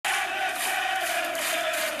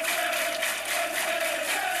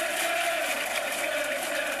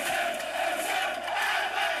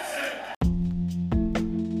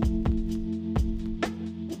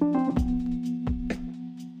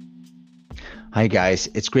Hi guys,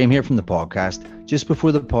 it's Graham here from the podcast. Just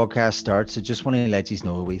before the podcast starts, I just want to let you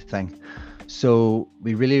know a wee thing. So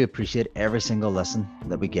we really appreciate every single listen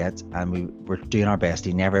that we get, and we're doing our best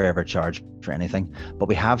to never ever charge for anything. But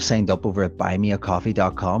we have signed up over at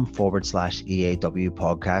buymeacoffee.com/EAW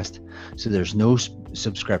podcast. So there's no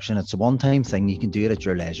subscription. It's a one-time thing. You can do it at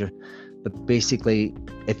your leisure. But basically,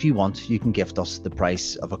 if you want, you can gift us the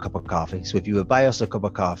price of a cup of coffee. So if you would buy us a cup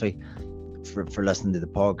of coffee for listening to the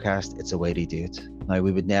podcast, it's a way to do it. Now,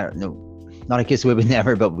 we would never, no, not in case we would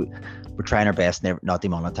never, but we're trying our best never not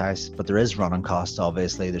demonetize. But there is running costs,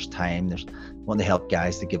 obviously. There's time. There's want to help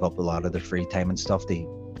guys to give up a lot of their free time and stuff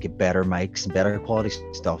to get better mics and better quality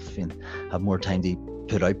stuff and have more time to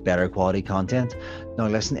put out better quality content. Now,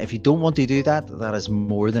 listen, if you don't want to do that, that is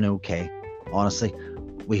more than okay. Honestly,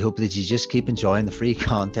 we hope that you just keep enjoying the free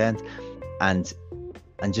content and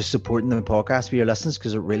just supporting the podcast for your listens,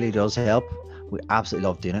 because it really does help. We absolutely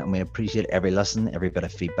love doing it, and we appreciate every listen, every bit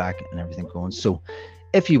of feedback and everything going. So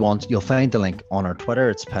if you want, you'll find the link on our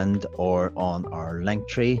Twitter. It's pinned, or on our link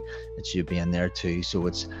tree. It should be in there too. So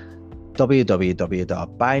it's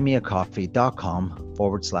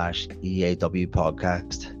www.buymeacoffee.com/EAW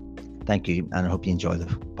podcast. Thank you, and I hope you enjoy the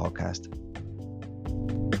podcast.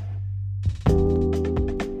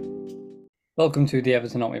 Welcome to the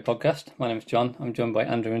Everton podcast. My name is John. I'm joined by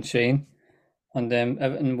Andrew and Shane. And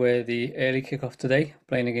Everton were the early kick-off today,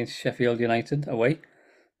 playing against Sheffield United away.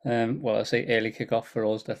 Well, I say early kick-off for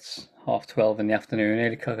us, that's 12:30 in the afternoon.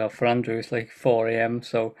 Early kick-off for Andrew, it's like 4 a.m.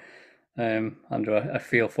 So, Andrew, I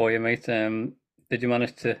feel for you, mate. Did you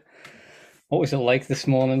manage to... What was it like this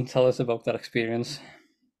morning? Tell us about that experience.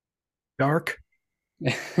 Dark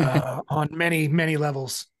on many, many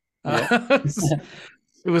levels. Yeah.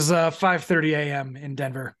 It was 5:30 a.m. in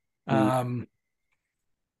Denver.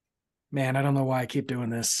 Man, I don't know why I keep doing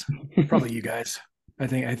this. Probably you guys. I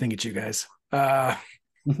think it's you guys. Yeah,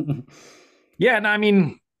 no, I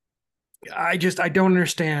mean, I don't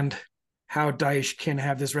understand how Dyche can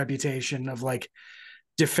have this reputation of like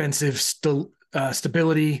defensive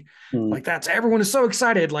stability. Like everyone is so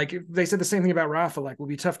excited. Like they said the same thing about Rafa. Like we'll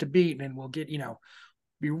be tough to beat and we'll get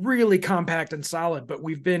be really compact and solid, but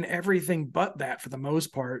we've been everything but that for the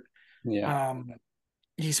most part. Yeah.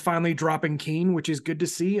 He's finally dropping Keane, which is good to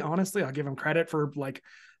see. Honestly, I'll give him credit for like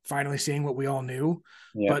finally seeing what we all knew.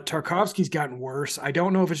 Yeah. But Tarkowski's gotten worse. I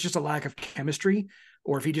don't know if it's just a lack of chemistry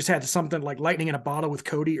or if he just had something like lightning in a bottle with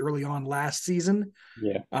Cody early on last season.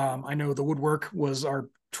 Yeah. I know the Woodwork was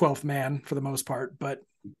our 12th man for the most part, but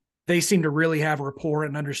they seem to really have rapport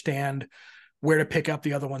and understand where to pick up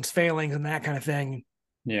the other one's failings and that kind of thing.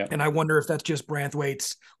 Yeah. And I wonder if that's just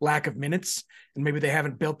Branthwaite's lack of minutes and maybe they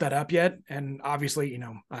haven't built that up yet. And obviously,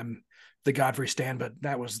 I'm the Godfrey stan, but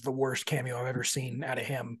that was the worst cameo I've ever seen out of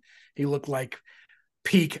him. He looked like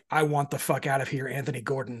peak, I want the fuck out of here, Anthony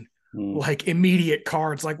Gordon. Like immediate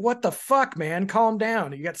cards, like, what the fuck, man? Calm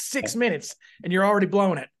down. You got 6 minutes and you're already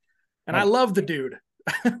blowing it. And I love the dude.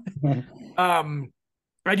 I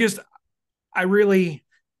really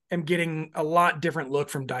am getting a lot different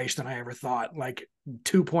look from Dyche than I ever thought. Like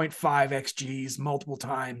 2.5 XGs multiple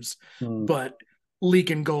times, but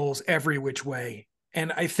leaking goals every which way.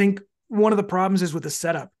 And I think one of the problems is with the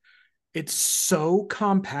setup. It's so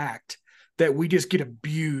compact that we just get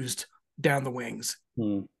abused down the wings.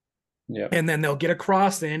 Yeah. And then they'll get a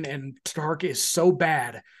cross in, and Stark is so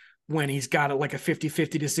bad when he's got like a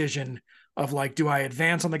 50-50 decision of like, do I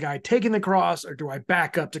advance on the guy taking the cross or do I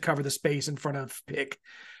back up to cover the space in front of Pick?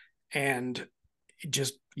 And it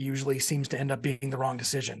just usually seems to end up being the wrong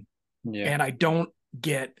decision. Yeah. And I do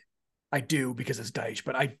because it's Dyche,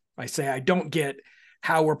 but I say I don't get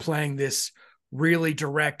how we're playing this really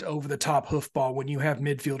direct over the top hoofball when you have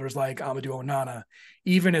midfielders like Amadou Onana.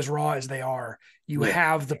 Even as raw as they are, you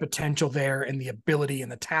have the potential there and the ability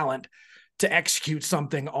and the talent to execute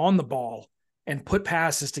something on the ball and put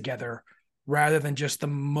passes together rather than just the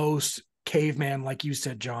most caveman, like you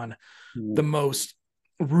said, John, the most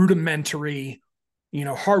rudimentary,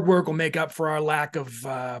 hard work will make up for our lack of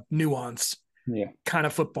nuance kind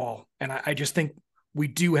of football. And I just think we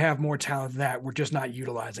do have more talent than that. We're just not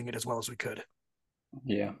utilizing it as well as we could.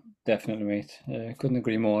 Yeah, definitely, mate. Couldn't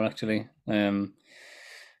agree more, actually. It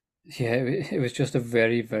was just a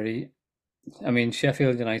very, very... I mean,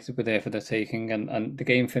 Sheffield United were there for the taking, and the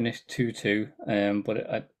game finished 2-2,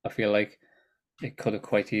 but I feel like it could have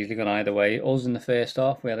quite easily gone either way. Us in the first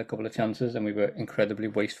half, we had a couple of chances, and we were incredibly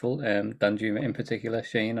wasteful. Danjuma in particular,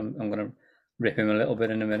 Shane, I'm going to rip him a little bit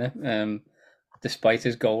in a minute. Despite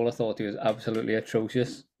his goal, I thought he was absolutely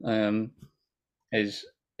atrocious.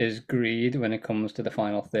 His greed when it comes to the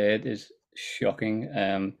final third is shocking.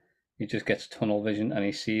 he just gets tunnel vision and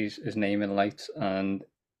he sees his name in lights and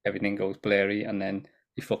everything goes blurry and then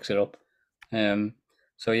he fucks it up.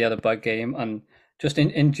 So he had a bad game, and just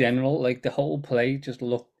in general, like the whole play just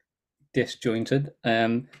looked disjointed.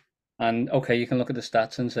 And okay, you can look at the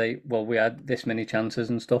stats and say, well, we had this many chances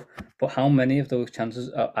and stuff, but how many of those chances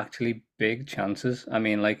are actually big chances? I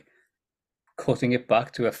mean, like cutting it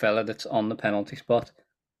back to a fella that's on the penalty spot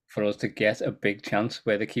for us to get a big chance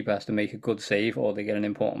where the keeper has to make a good save or they get an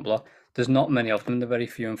important block. There's not many of them. They're very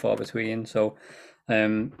few and far between. So,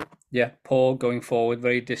 yeah, poor going forward,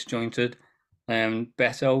 very disjointed.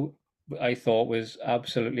 Beto, I thought was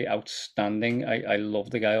absolutely outstanding. I love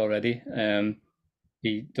the guy already.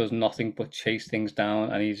 He does nothing but chase things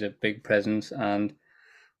down, and he's a big presence. And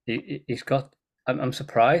he's got. I'm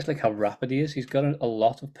surprised like how rapid he is. He's got a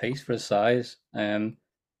lot of pace for his size, and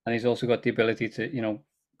he's also got the ability to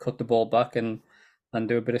cut the ball back and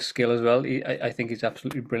do a bit of skill as well. I think he's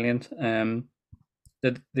absolutely brilliant.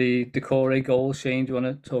 The Decore goal, Shane, do you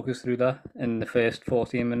want to talk us through that in the first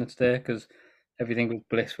 14 minutes there? Because everything was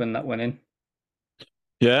bliss when that went in.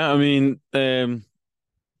 Yeah, I mean, that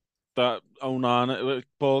Onana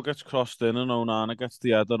ball gets crossed in and Onana gets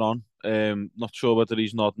the header on. Not sure whether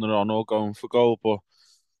he's nodding it on or going for goal, but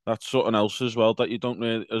that's something else as well that you don't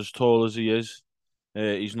really, as tall as he is,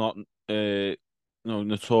 he's not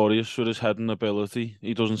notorious for his heading ability.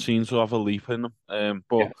 He doesn't seem to have a leap in him.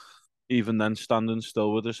 But Yeah. even then, standing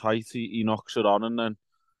still with his height, he knocks it on, and then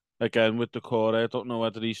again with the core, I don't know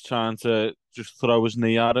whether he's trying to just throw his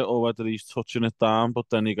knee at it or whether he's touching it down, but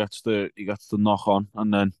then he gets the knock on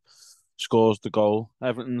and then scores the goal.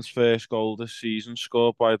 Everton's first goal this season,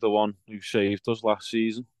 scored by the one who saved us last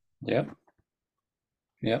season. Yeah.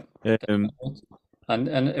 Yeah. Um, And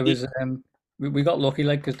it he- was we got lucky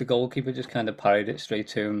like because the goalkeeper just kind of parried it straight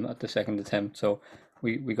to him at the second attempt, so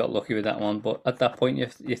we got lucky with that one. But at that point,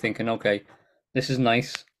 you're thinking, okay, this is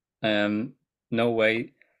nice. No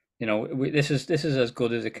way, this is as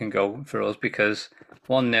good as it can go for us because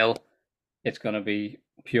 1-0, it's gonna be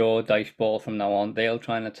pure dice ball from now on. They'll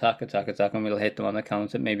try and attack, and we'll hit them on the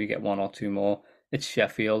counter, maybe get one or two more. It's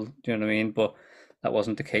Sheffield, do you know what I mean? But that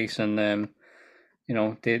wasn't the case, and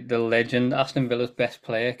the legend, Aston Villa's best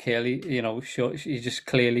player, clearly, he just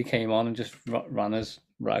clearly came on and just ran us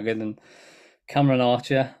ragged. And Cameron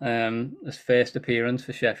Archer, his first appearance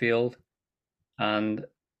for Sheffield, and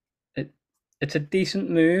it's a decent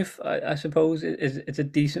move, I suppose. It's a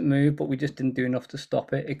decent move, but we just didn't do enough to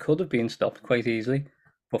stop it. It could have been stopped quite easily,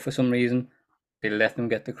 but for some reason, they let them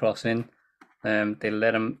get the cross in. They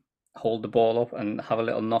let him hold the ball up and have a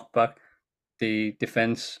little knockback. The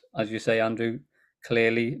defense, as you say, Andrew,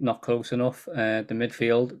 clearly not close enough. The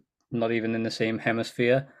midfield, not even in the same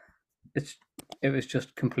hemisphere. It was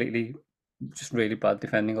just really bad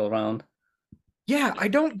defending all around. Yeah, I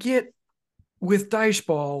don't get with dice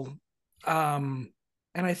ball, and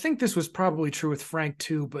I think this was probably true with Frank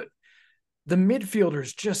too, but the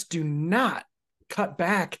midfielders just do not cut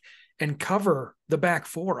back and cover the back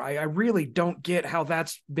four. I really don't get how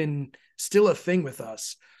that's been still a thing with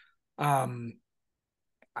us.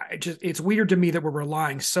 It's weird to me that we're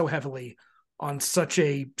relying so heavily on such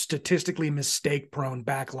a statistically mistake-prone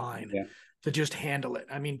back line to just handle it.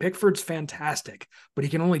 I mean, Pickford's fantastic, but he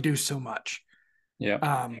can only do so much.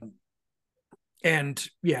 Yeah. And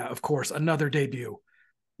yeah, of course, another debut.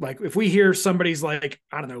 Like if we hear somebody's like,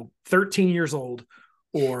 I don't know, 13 years old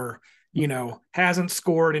or, hasn't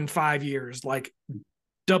scored in 5 years, like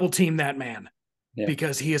double team that man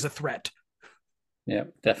because he is a threat. Yeah,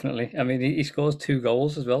 definitely. I mean, he scores 2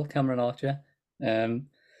 goals as well, Cameron Archer.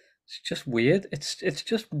 It's just weird. It's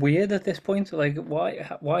just weird at this point. Like,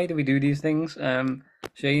 why do we do these things?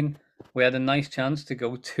 Shane, we had a nice chance to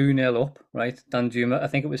go 2-0 up, right? Danjuma, I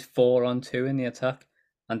think it was 4-on-2 in the attack,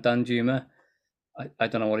 and Danjuma, I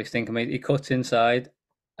don't know what he's thinking, mate. He cuts inside,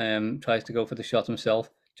 tries to go for the shot himself,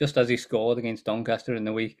 just as he scored against Doncaster in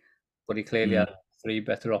the week, but he clearly had 3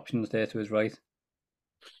 better options there to his right.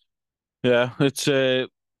 Yeah, it's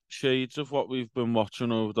shades of what we've been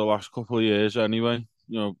watching over the last couple of years anyway.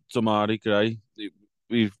 Damari Gray,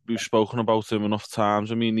 we've spoken about him enough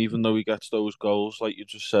times. I mean, even though he gets those goals, like you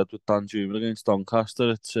just said with Danjuma against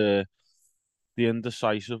Doncaster, it's the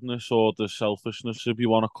indecisiveness or the selfishness, if you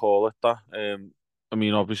want to call it that. I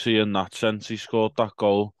mean, obviously in that sense, he scored that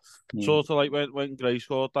goal. Sort of like when Gray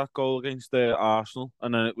scored that goal against Arsenal,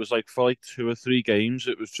 and then it was like for like 2 or 3 games,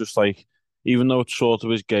 it was just like, even though it's sort of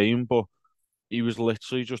his game, but he was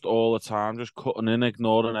literally just all the time just cutting in,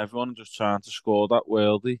 ignoring everyone, and just trying to score that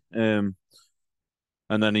worldly. And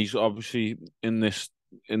then he's obviously in this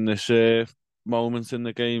moment in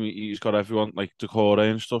the game, he's got everyone like Decore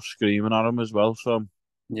and stuff screaming at him as well. So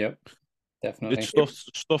Yep, It's definitely.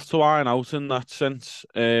 stuff to iron out in that sense.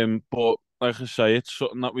 But like I say, it's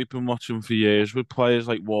something that we've been watching for years with players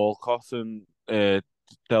like Walcott and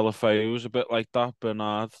Delafeu was a bit like that.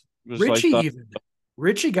 Bernard was like Richie that. even.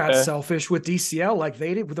 Richie got Yeah, selfish with DCL. Like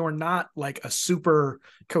they were not like a super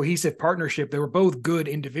cohesive partnership. They were both good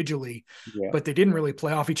individually, Yeah, but they didn't really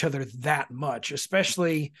play off each other that much,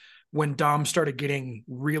 especially when Dom started getting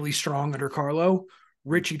really strong under Carlo.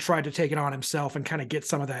 Richie tried to take it on himself and kind of get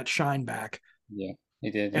some of that shine back. yeah, he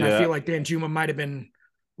did. And I Yeah, yeah, feel like Dan Juma might have been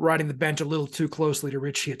riding the bench a little too closely to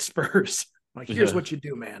Richie at Spurs. Like, here's yeah. what you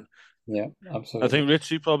do, man. yeah, I absolutely. think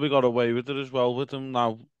Richie probably got away with it as well with him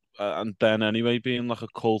now, and then anyway being like a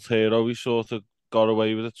cult hero, he sort of got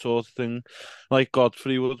away with it sort of thing, like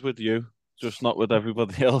Godfrey would with you, just not with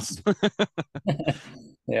everybody else.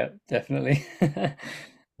 Yeah, definitely.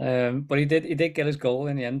 But he did get his goal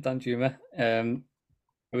in the end, Danjuma.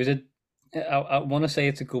 It was a I want to say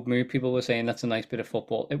it's a good move. People were saying that's a nice bit of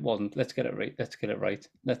football. It wasn't. Let's get it right. Let's get it right.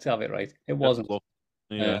 Let's have it right. It Bit wasn't. luck.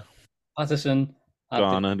 Uh, Yeah, Patterson had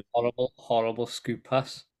this Garner. horrible, horrible scoop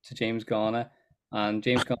pass to James Garner, and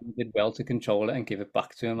James Garner did well to control it and give it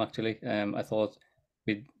back to him. Actually, I thought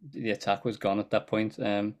the attack was gone at that point.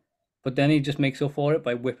 But then he just makes up for it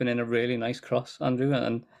by whipping in a really nice cross, Andrew,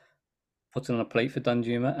 and puts it on a plate for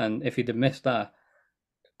Danjuma. And if he'd have missed that,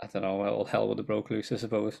 I don't know, all hell would have broke loose, I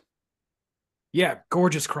suppose. Yeah,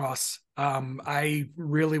 gorgeous cross. I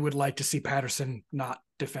really would like to see Patterson not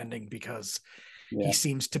defending because he Yeah,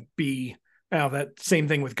 seems to be that same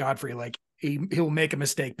thing with Godfrey. Like he'll make a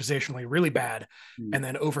mistake positionally really bad mm, and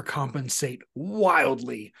then overcompensate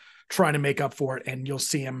wildly trying to make up for it. And you'll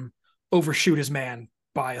see him overshoot his man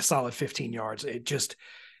by a solid 15 yards.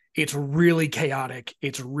 It's really chaotic.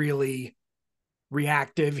 It's really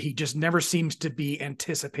reactive. He just never seems to be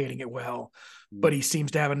anticipating it well, mm, but he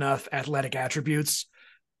seems to have enough athletic attributes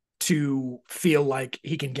to feel like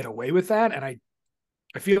he can get away with that. And I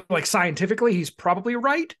feel like scientifically he's probably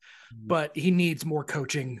right, mm, but he needs more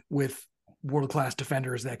coaching with world-class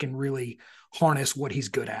defenders that can really harness what he's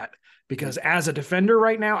good at. mm, Because as a defender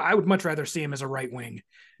right now, I would much rather see him as a right wing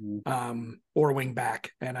mm. or a wing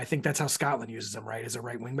back. And I think that's how Scotland uses him, right? As a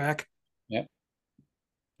right wing back. Yeah,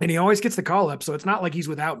 And he always gets the call up. So it's not like he's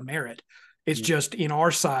without merit. It's mm, just in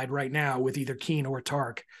our side right now with either Keane or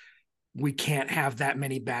Tark, we can't have that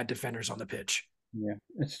many bad defenders on the pitch. yeah,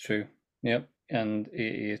 it's true. Yep, and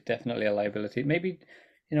he is definitely a liability. Maybe,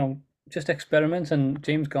 you know, just experiment. And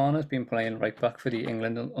James Garner's been playing right back for the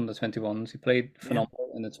England under 21s. He played Yeah.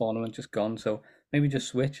 phenomenal in the tournament, just gone. So maybe just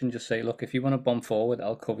switch and just say, look, if you want to bomb forward,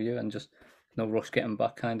 I'll cover you, and just no rush getting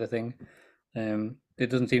back kind of thing. There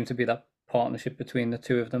doesn't seem to be that partnership between the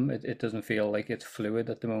two of them. It doesn't feel like it's fluid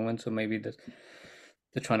at the moment. So maybe they're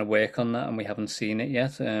trying to work on that, and we haven't seen it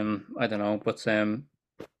yet. I don't know, but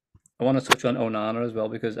I want to touch on Onana as well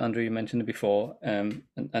because Andrew, you mentioned it before. And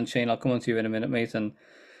Shane, I'll come on to you in a minute, mate, and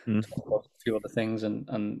Mm. talk about a few other things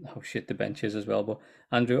and how shit the bench is as well. But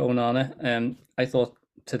Andrew Onana, I thought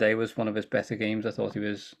today was one of his better games. I thought he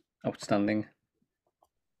was outstanding.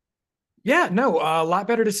 Yeah, no, a lot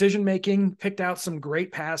better decision making. Picked out some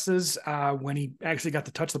great passes when he actually got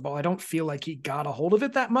to touch the ball. I don't feel like he got a hold of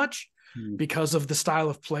it that much Mm, because of the style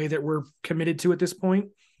of play that we're committed to at this point.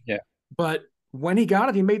 yeah, But when he got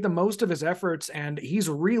it, he made the most of his efforts, and he's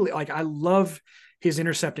really like I love his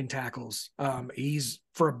intercepting tackles. He's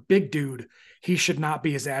for a big dude, he should not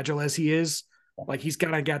be as agile as he is. Like he's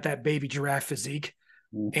kind of got that baby giraffe physique.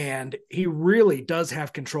 mm, And he really does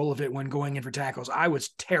have control of it when going in for tackles. I was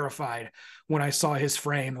terrified when I saw his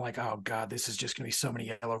frame, like, oh God, this is just going to be so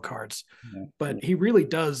many yellow cards. yeah, But he really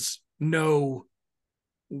does know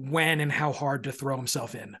when and how hard to throw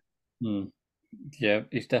himself in. mm. Yeah,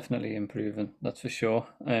 he's definitely improving. That's for sure.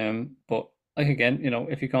 But like again,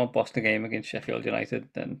 if you can't boss the game against Sheffield United,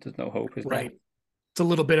 then there's no hope, is there? Right. It's a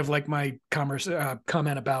little bit of like my comment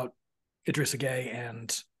about Idrissa Gueye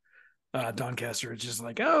and Doncaster. It's just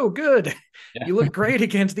like, oh, good. Yeah. You look great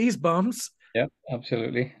against these bums. Yeah,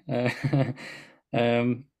 absolutely.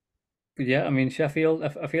 Um, but yeah, I mean Sheffield.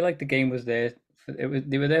 I feel like the game was there.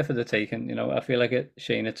 They were there for the taking. I feel like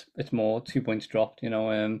Shane. It's more 2 points dropped.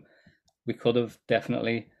 We could have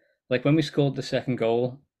definitely, like when we scored the second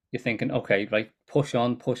goal, you're thinking, okay, right, push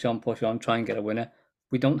on, push on, push on, try and get a winner.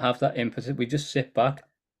 We don't have that impetus. We just sit back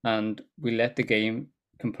and we let the game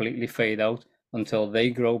completely fade out until they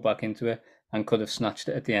grow back into it and could have snatched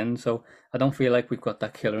it at the end. So I don't feel like we've got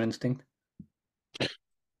that killer instinct.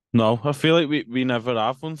 No, I feel like we never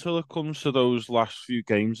have until it comes to those last few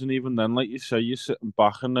games, and even then, like you say, you're sitting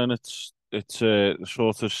back, and then it's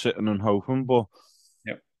sort of sitting and hoping. But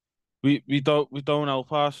Yep. we don't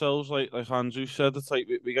help ourselves like Andrew said. It's like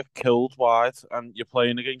we get killed wide, and you're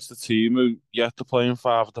playing against a team who yet they're playing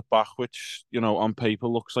five at the back, which on paper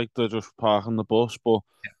looks like they're just parking the bus, but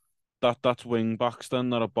that's wing backs then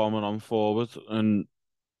that are bombing on forward, and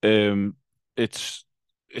um, it's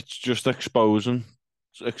just exposing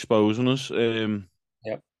us.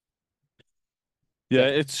 Yep. Yeah,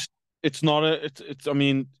 Definitely. it's not a it's. I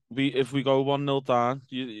mean, if we go 1-0 down,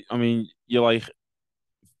 I mean, you're like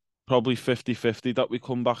probably 50-50 that we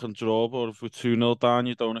come back and draw, but if we're 2-0 down,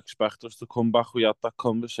 you don't expect us to come back. We had that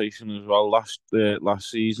conversation as well last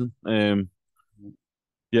season. Yeah,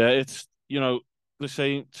 it's the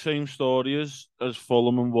same story as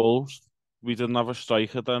Fulham and Wolves. We didn't have a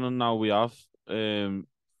striker then, and now we have.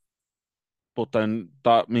 But then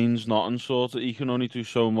that means nothing. Sort of, he can only do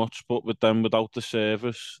so much. But without the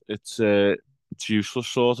service, it's useless,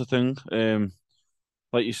 sort of thing.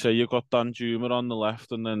 Like you say, you got Dan Juma on the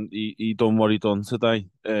left, and then he done what he done today.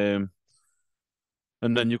 And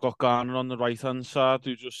then you've got Garner on the right hand side,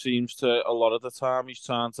 who just seems to a lot of the time he's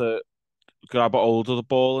trying to grab a hold of the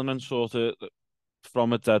ball and then sort of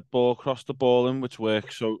from a dead ball cross the ball in, which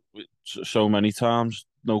works so many times.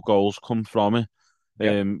 No goals come from it.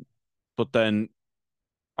 Yep. But then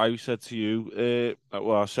I said to you,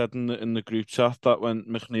 well, I said in the group chat that when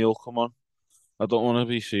McNeil come on, I don't want to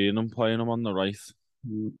be seeing him playing him on the right.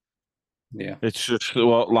 Yeah. It's just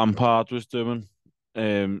what Lampard was doing,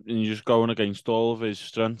 and you're just going against all of his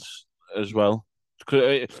strengths as well.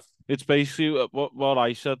 It's basically what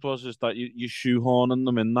I said is that you're shoehorning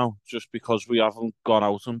them in now just because we haven't gone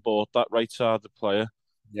out and bought that right-sided player.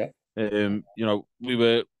 Yep. We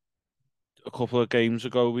were a couple of games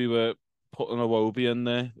ago, we were putting a Wobie in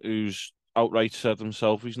there who's outright said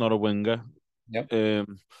himself he's not a winger. Yep.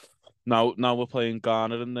 Now we're playing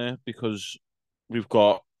Garner in there because we've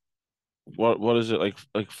got what is it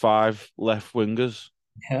like five left wingers.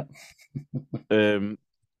 Yeah. Um,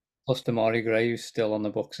 Plus Damari Gray, who's still on the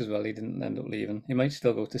books as well. He didn't end up leaving. He might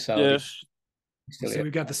still go to Saudi. yes, So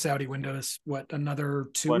we've got the Saudi windows. What, another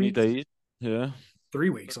 2 20 weeks? days. Yeah. 3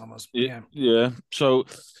 weeks almost. Yeah. Yeah. So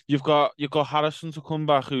you've got Harrison to come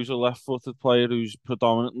back, who's a left-footed player who's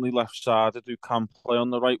predominantly left-sided, who can play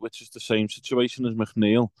on the right, which is the same situation as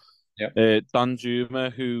McNeil. Yep. Dan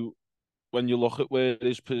Juma, who, when you look at where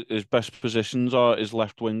his best positions are, is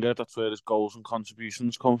left winger. That's where his goals and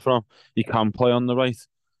contributions come from. He can play on the right.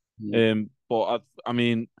 But I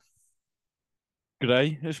mean,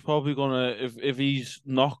 Gray is probably gonna if he's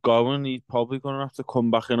not going, he's probably gonna have to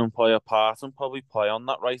come back in and play a part and probably play on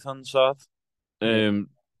that right hand side.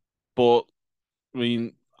 But I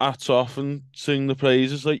mean, hats off and sing the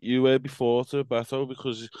praises like you were before to Beto,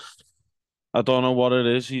 because I don't know what it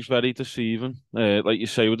is. He's very deceiving. Like you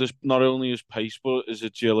say, with his not only his pace but his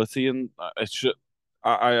agility, and I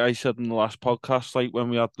said in the last podcast, like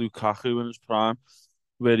when we had Lukaku in his prime,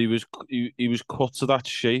 where he was cut to that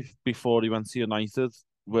shape before he went to United,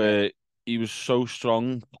 where he was so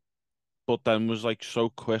strong, but then was like so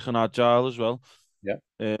quick and agile as well. Yeah.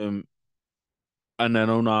 And then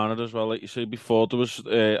Onana as well, like you say before. There was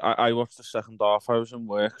I watched the second half. I was in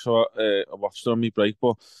work, so I watched it on my break.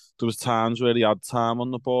 But there was times where he had time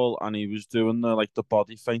on the ball and he was doing the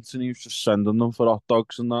body feints and he was just sending them for hot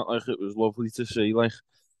dogs and that. Like, it was lovely to see. Like,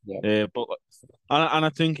 but and I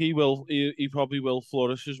think he probably will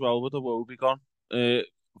flourish as well with the Wobie gone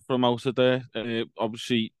from out of there.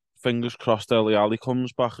 Obviously, fingers crossed, Dele Alli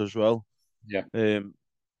comes back as well. Yeah.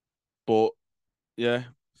 But yeah.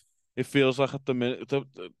 It feels like at the minute,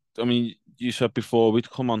 I mean, you said before we'd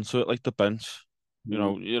come onto it like the bench.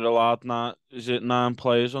 You're allowed nine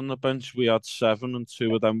players on the bench? We had seven, and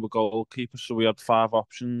two of them were goalkeepers, so we had five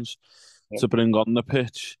options to bring on the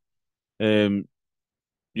pitch. Which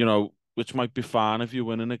might be fine if you're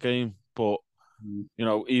winning a game, but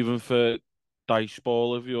even for dice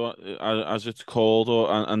ball, if you as it's called,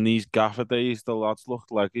 and these gaffer days, the lads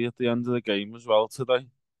looked leggy at the end of the game as well today.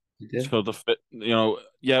 So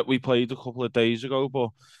we played a couple of days ago, but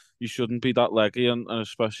you shouldn't be that leggy, and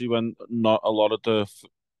especially when not a lot of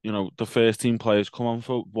the first team players come on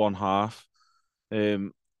for one half,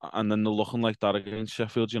 and then they're looking like that against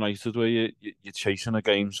Sheffield United, where you're chasing a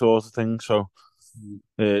game sort of thing. So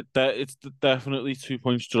it's definitely 2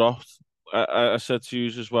 points dropped. I said to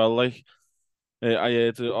you as well, like. I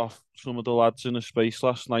heard it off some of the lads in the space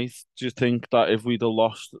last night. Do you think that if we'd have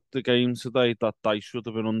lost the game today, that Dice would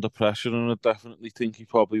have been under pressure? And I definitely think he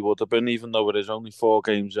probably would have been, even though it is only 4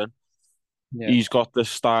 games in. Yeah. He's got this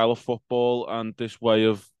style of football and this way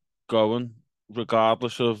of going,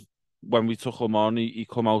 regardless of when we took him on. He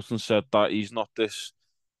come out and said that he's not this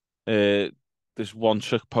one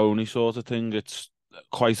trick pony sort of thing.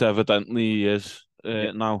 quite evidently he is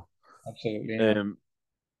now. Absolutely. Yeah.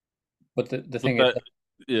 But the thing is,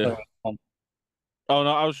 yeah. Oh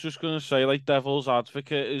no, I was just gonna say, like, devil's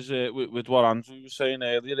advocate is with what Andrew was saying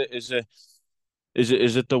earlier. Is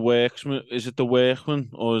it the workman? Is it the workman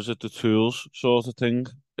or is it the tools sort of thing?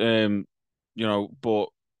 But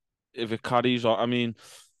if it carries on, I mean,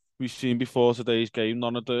 we've seen before today's game.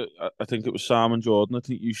 None of I think it was Sam and Jordan. I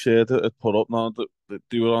think you shared it. Had put up none of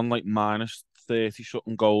they were on like minus 30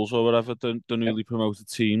 something goals or whatever. The newly promoted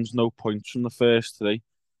teams, no points from the first three.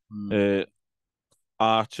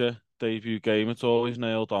 Archer debut game. It's always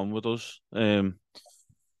nailed on with us.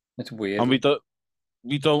 It's weird. And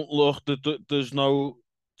we don't look. There's no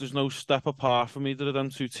step apart from either of them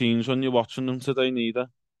two teams when you're watching them today, neither.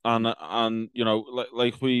 And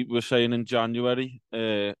like we were saying in January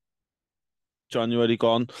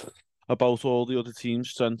gone about all the other teams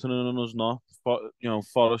strengthening and us not.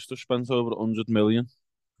 Forest have spent over 100 million.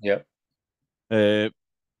 Yeah.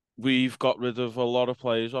 We've got rid of a lot of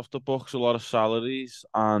players off the books, a lot of salaries,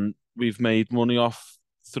 and we've made money off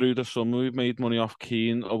through the summer. We've made money off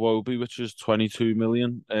Keane, Iwobi, which is 22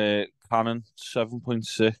 million, Cannon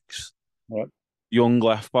 7.6. Right. Young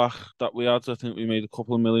left back that we had, I think we made a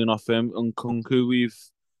couple of million off him. And Kunku, we've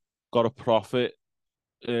got a profit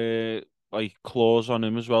like clause on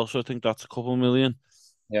him as well, so I think that's a couple of million.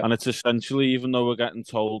 Yeah. And it's essentially, even though we're getting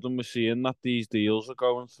told and we're seeing that these deals are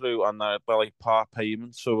going through and they're like part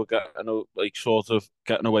payments, so we're getting like sort of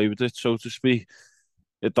getting away with it, so to speak.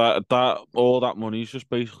 That all that money's just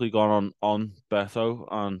basically gone on Beto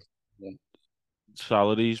and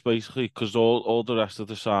salaries, basically, because all the rest of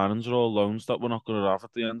the signings are all loans that we're not going to have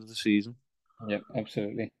at the end of the season. Yeah,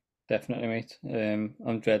 absolutely. Definitely, mate.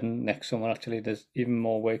 I'm dreading next summer. Actually, there's even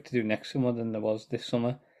more work to do next summer than there was this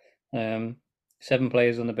summer. 7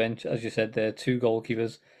 players on the bench, as you said. There are 2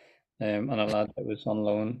 goalkeepers, and a lad that was on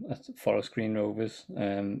loan at Forest Green Rovers,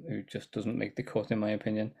 who just doesn't make the cut, in my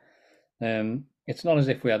opinion. It's not as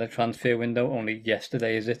if we had a transfer window only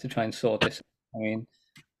yesterday, is it, to try and sort this? I mean,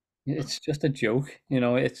 it's just a joke.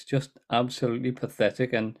 It's just absolutely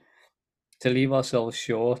pathetic, and to leave ourselves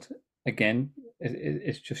short again,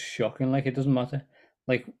 it's just shocking. Like, it doesn't matter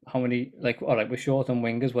like how many, like, all right, we're short on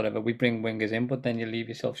wingers, whatever, we bring wingers in, but then you leave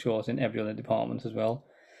yourself short in every other department as well.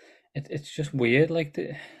 It's just weird. Like,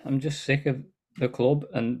 I'm just sick of the club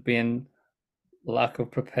and being the lack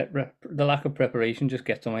of preparation just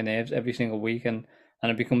gets on my nerves every single week, and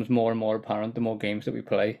it becomes more and more apparent the more games that we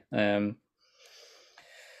play. On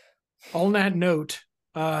that note,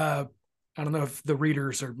 I don't know if the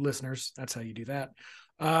readers or listeners, that's how you do that,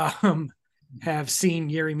 have seen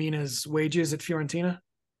Yerry Mina's wages at Fiorentina.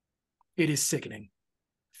 It is sickening.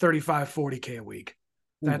 40K a week.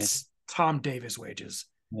 That's Tom Davis wages.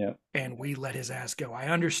 Yeah. And we let his ass go. I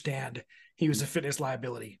understand he was a fitness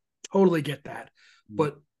liability. Totally get that.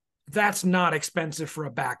 But that's not expensive for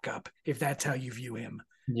a backup if that's how you view him.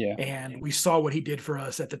 Yeah. And we saw what he did for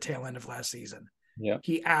us at the tail end of last season. Yeah.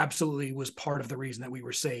 He absolutely was part of the reason that we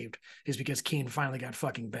were saved, is because Keane finally got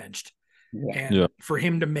fucking benched. Yeah. And for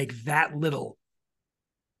him to make that little,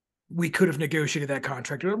 we could have negotiated that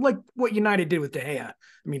contract, like what United did with De Gea. I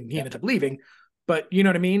mean, he ended up leaving, but you know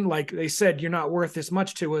what I mean? Like, they said, you're not worth this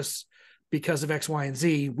much to us because of X, Y, and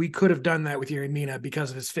Z. We could have done that with Yerry Mina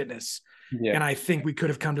because of his fitness. Yeah. And I think we could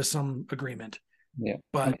have come to some agreement. Yeah.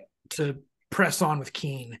 But to press on with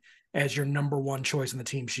Keane as your number one choice on the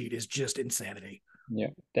team sheet is just insanity. Yeah,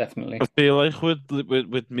 definitely. I feel like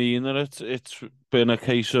with Mina, it's been a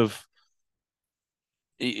case of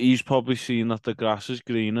he's probably seen that the grass is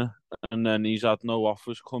greener, and then he's had no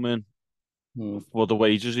offers come in for the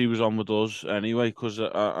wages he was on with us anyway. Because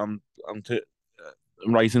I'm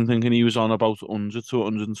right in thinking he was on about 100 to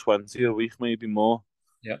 120 a week, maybe more.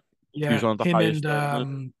 Yeah, yeah. He was on the him highest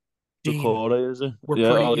and Dean Decore, is it? were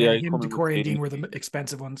yeah, pretty. yeah, Him, Decore, and Dean were the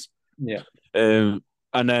expensive ones. Yeah. And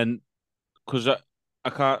then because I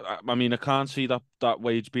can't see that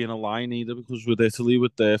wage being a line either, because with Italy,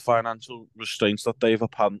 with their financial restraints that they've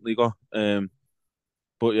apparently got.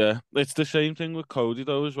 But yeah, it's the same thing with Cody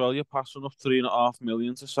though as well. You're passing up 3.5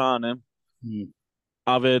 million to sign him.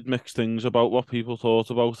 I've heard mixed things about what people thought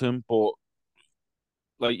about him, but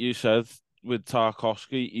like you said, with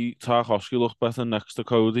Tarkowski looked better next to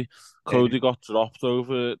Cody. Cody got dropped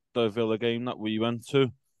over the Villa game that we went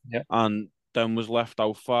to, and then was left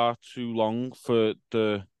out far too long for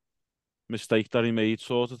the mistake that he made,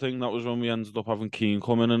 sort of thing. That was when we ended up having Keane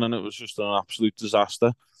come in, and then it was just an absolute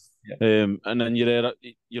disaster. And then you're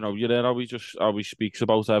there how he speaks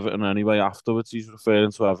about Everton anyway. Afterwards, he's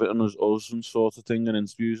referring to Everton as us and sort of thing, and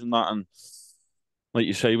interviews and that. And like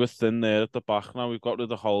you say, we're thin there at the back now. We've got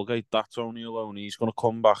rid of Holgate. That's only alone. He's going to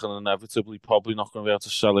come back and inevitably probably not going to be able to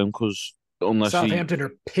sell him because unless he, Southampton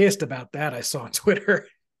are pissed about that. I saw on Twitter.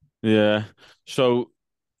 yeah. So,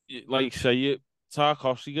 like you say,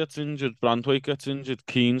 Tarkovsky gets injured, Brandtwaite gets injured,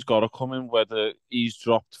 Keane's got to come in, whether he's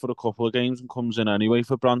dropped for a couple of games and comes in anyway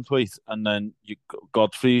for Brandtwaite, and then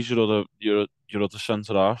Godfrey's your other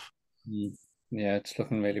centre half. Yeah, it's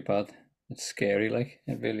looking really bad. It's scary, like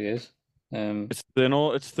it really is. It's thin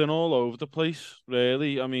all over the place,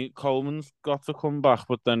 really. I mean, Coleman's got to come back,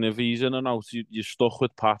 but then if he's in and out, you're stuck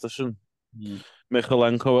with Patterson. Mm.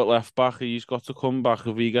 Michaelenko at left back, he's got to come back.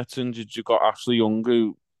 If he gets injured, you've got Ashley Young,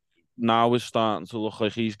 who now is starting to look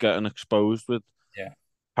like he's getting exposed with Yeah.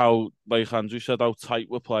 how, like Andrew said, how tight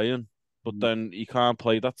we're playing. But then he can't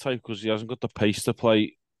play that tight because he hasn't got the pace to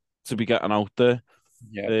play to be getting out there.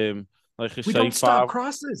 Yeah. Like you We say, don't stop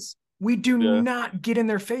crosses. We do not get in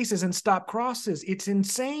their faces and stop crosses. It's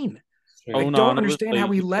insane. I don't understand how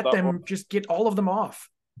we let them just get all of them off.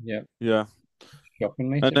 Yeah. Yeah.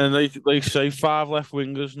 Shocking me. And then they say 5 left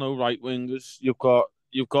wingers, no right wingers. You've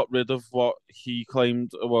got rid of what he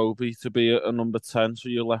claimed Iwobi to be a number 10, so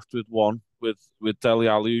you're left with one with Dele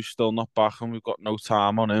Alli, who's still not back, and we've got no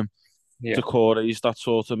time on him. Yeah. Decore's that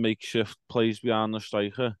sort of makeshift plays behind the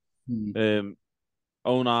striker.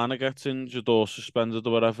 Onana gets injured or suspended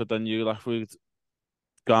or whatever, then you're left with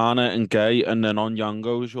Garner and Gay, and then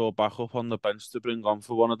Onyango's your backup on the bench to bring on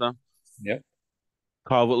for one of them. Yep.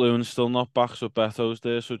 Calvert-Lewin's still not back, so Beto's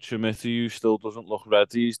there. So Chimiti, who still doesn't look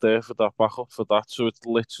ready, he's there for that backup for that. So it's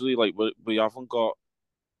literally like we haven't got.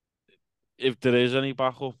 If there is any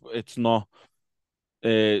backup, it's not.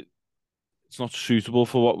 It's not suitable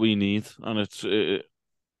for what we need, and it's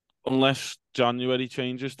unless January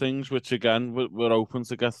changes things, which again we're open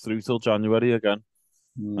to get through till January again,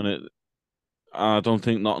 and I don't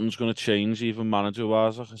think nothing's going to change, even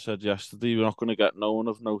manager-wise. Like I said yesterday, we're not going to get no one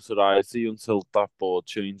of notoriety until that board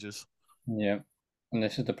changes. Yeah, and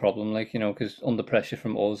this is the problem, like, because under pressure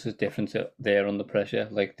from us is different to they're under pressure.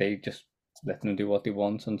 Like, they just let them do what they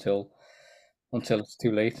want until it's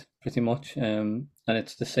too late, pretty much. And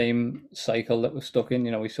it's the same cycle that we're stuck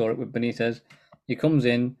in. We saw it with Benitez. He comes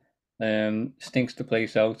in, stinks the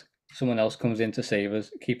place out. Someone else comes in to save us,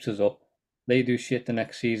 keeps us up. They do shit the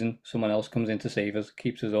next season. Someone else comes in to save us,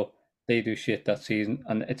 keeps us up. They do shit that season,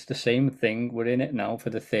 and it's the same thing. We're in it now for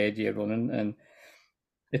the 3rd year running, and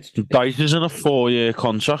it's Dyche is in a 4-year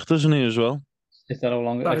contract, isn't he, as well? Is that how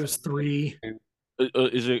long? I thought it was 3.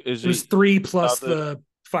 It was 3 plus the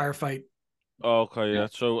firefight. Oh, okay, yeah.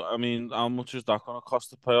 So, I mean, how much is that going to cost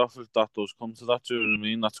to pay off if that does come to that? Do you know what I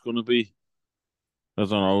mean? That's going to be, I don't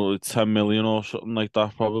know, 10 million or something like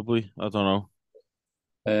that, probably. I don't know.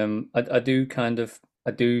 I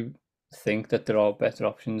do think that there are better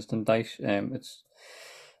options than Dyche.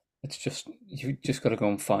 It's just you just got to go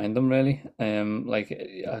and find them, really. Like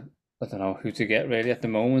I don't know who to get really at the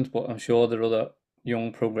moment, but I'm sure there are other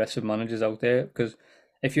young progressive managers out there. Because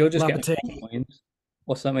if you're just getting points,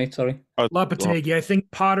 what's that, mate? Sorry, Lopetegui. I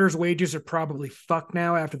think Potter's wages are probably fucked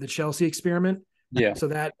now after the Chelsea experiment. Yeah, so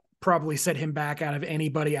that probably set him back out of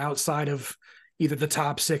anybody outside of either the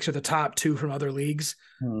top 6 or the top 2 from other leagues.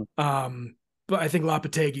 But I think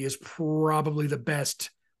Lopetegui is probably the best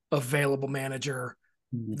available manager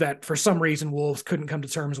that for some reason Wolves couldn't come to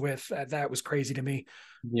terms with. That was crazy to me.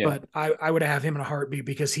 Yeah. But I would have him in a heartbeat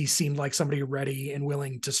because he seemed like somebody ready and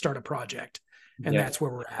willing to start a project. And that's where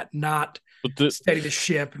we're at. Not steady the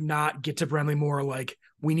ship, not get to Brentley Moore. Like,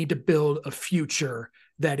 we need to build a future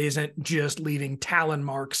that isn't just leaving Talon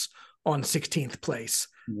marks on 16th place.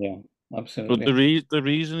 Yeah. Absolutely. But the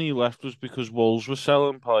reason he left was because Wolves were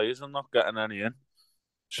selling players and not getting any in.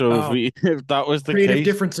 So if that was the creative case,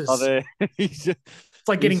 differences. It's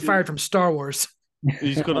like getting fired from Star Wars.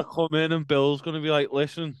 He's going to come in and Bill's going to be like,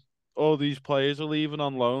 listen, all these players are leaving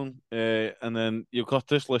on loan, and then you've got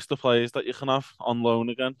this list of players that you can have on loan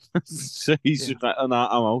again. So he's just like, I'm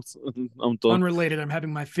out. I'm done. Unrelated, I'm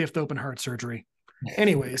having my 5th open heart surgery.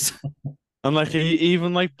 Anyways. And like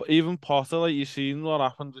even Potter, like you've seen what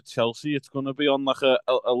happened with Chelsea, it's going to be on like a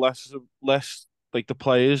less like the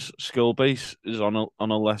players' skill base is on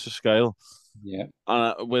a lesser scale. Yeah.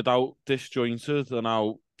 And without disjointed and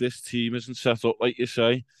how this team isn't set up, like you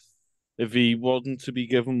say, if he wasn't to be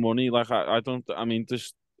given money, like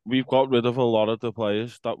we've got rid of a lot of the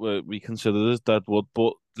players that we considered as dead wood,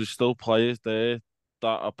 but there's still players there that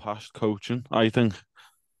are past coaching, I think.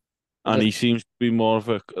 And he seems to be more of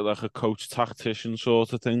a coach tactician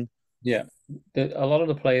sort of thing. Yeah, a lot of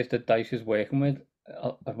the players that Dyche is working with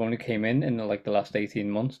have only came in the last 18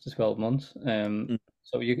 months to 12 months.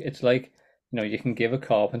 So it's like you can give a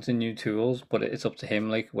carpenter new tools, but it's up to him,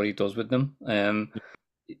 like what he does with them.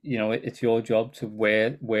 It's your job to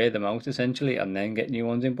wear them out essentially, and then get new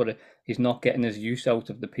ones in. But he's not getting his use out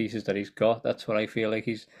of the pieces that he's got. That's what I feel like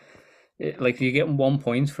like you're getting 1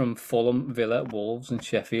 point from Fulham, Villa, Wolves, and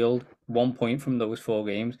Sheffield. 1 point from those 4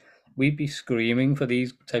 games. We'd be screaming for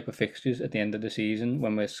these type of fixtures at the end of the season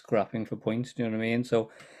when we're scrapping for points. Do you know what I mean?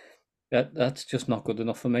 So that's just not good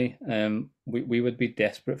enough for me. We would be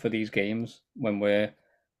desperate for these games when we're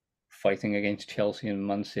fighting against Chelsea and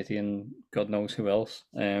Man City and God knows who else,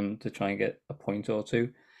 to try and get a point or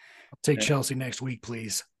two. Take Chelsea next week,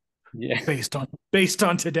 please. Yeah, based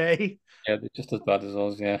on today. Yeah, they're just as bad as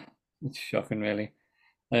us. Yeah, it's shocking, really.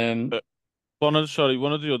 One of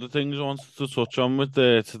the other things I wanted to touch on with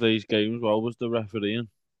today's game as well was the refereeing.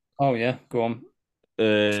 Oh yeah, go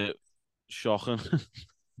on. Shocking.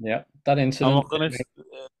 Yeah, that incident. I'm not gonna.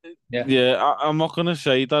 I'm not gonna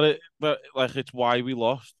say that like it's why we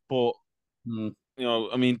lost, but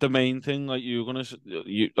I mean the main thing, like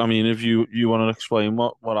I mean, if you want to explain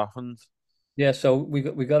what happened. Yeah, so we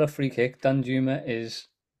got a free kick. Danjuma is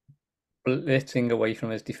blitzing away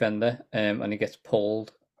from his defender, and he gets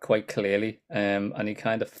pulled quite clearly, and he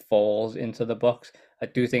kind of falls into the box. I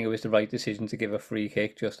do think it was the right decision to give a free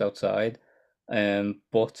kick just outside,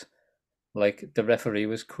 but like the referee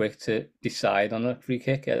was quick to decide on a free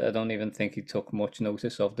kick. I don't even think he took much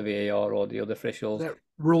notice of the VAR or the other officials. That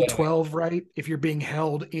Rule 12, right? If you're being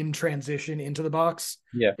held in transition into the box,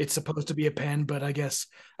 yeah, it's supposed to be a pen, but I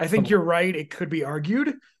think you're right. It could be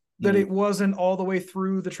argued that it wasn't all the way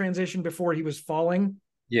through the transition before he was falling.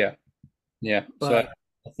 Yeah. But, so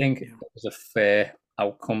I think it was a fair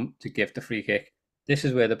outcome to give the free kick. This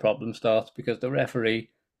is where the problem starts, because the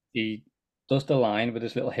referee, he does the line with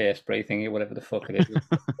his little hairspray thingy, whatever the fuck it is.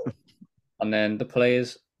 And then the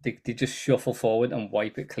players, they just shuffle forward and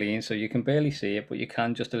wipe it clean, so you can barely see it, but you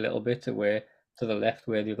can just a little bit to the left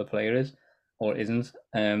where the other player is or isn't.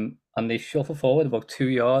 And they shuffle forward about 2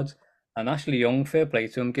 yards. And Ashley Young, fair play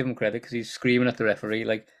to him, give him credit, because he's screaming at the referee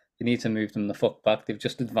like, you need to move them the fuck back. They've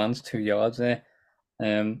just advanced 2 yards there.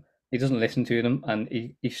 He doesn't listen to them, and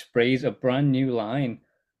he sprays a brand new line.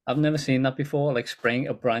 I've never seen that before, like spraying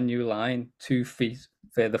a brand new line 2 feet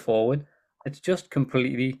further forward. It's just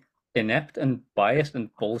completely inept and biased and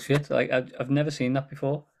bullshit. Like I've never seen that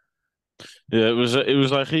before. Yeah, it was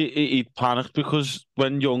like he panicked, because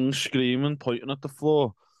when Young's screaming, pointing at the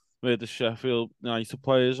floor where the Sheffield United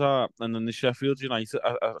players are, and then the Sheffield United,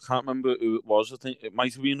 I can't remember who it was. I think it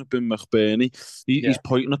might have been McBurney. He's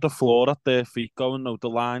pointing at the floor at their feet, going, "No, the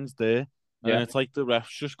line's there." And it's like the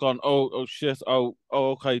ref's just gone, "Oh shit, oh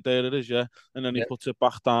okay, there it is, yeah." And then he puts it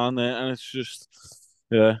back down there, and it's just,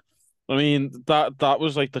 yeah. I mean, that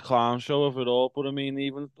was like the clown show of it all. But I mean,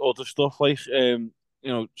 even other stuff like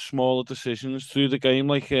smaller decisions through the game,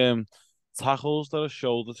 like tackles that are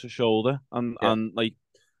shoulder to shoulder, and like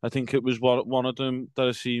I think it was one of them that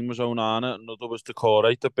I seen was Onana, and another was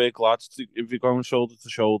Decore, the big lads. If you're going shoulder to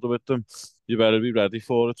shoulder with them, you better be ready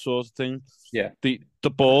for it, sort of thing. Yeah. The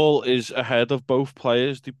ball is ahead of both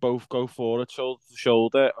players. They both go for it shoulder to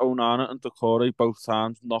shoulder. Onana and Decore both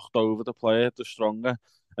times knocked over the player, the stronger,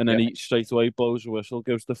 and then he straight away blows a whistle,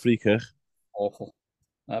 gives the free kick. Awful.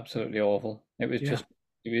 Absolutely awful. It was just,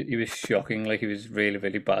 he was shocking. Like, he was really,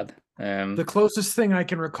 really bad. The closest thing I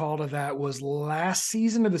can recall to that was last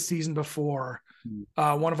season or the season before.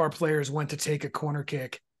 One of our players went to take a corner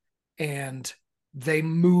kick, and they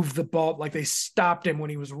moved the ball, like they stopped him when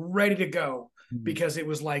he was ready to go, because it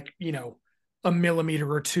was like, a millimeter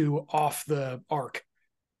or two off the arc.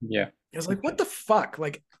 Yeah. It was like, what the fuck?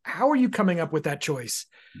 Like, how are you coming up with that choice?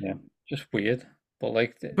 Yeah, just weird.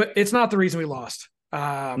 But it's not the reason we lost.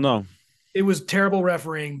 No. It was terrible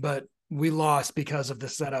refereeing, but we lost because of the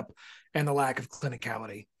setup and the lack of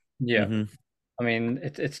clinicality. Yeah. Mm-hmm. I mean,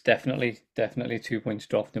 it's definitely 2 points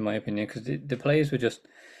dropped, in my opinion, because the players were just,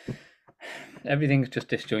 everything's just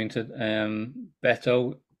disjointed.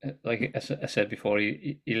 Beto, like I said before,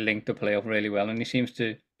 he linked the play up really well, and he seems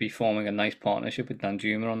to be forming a nice partnership with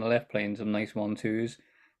Danjuma on the left, playing some nice 1-2s.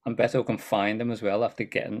 And Beto can find him as well after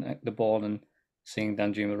getting the ball and seeing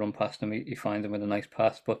Danjuma run past him. He finds him with a nice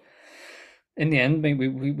pass. But in the end,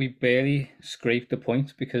 we barely scraped the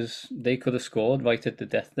point, because they could have scored right at the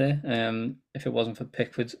death there. If it wasn't for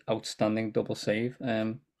Pickford's outstanding double save.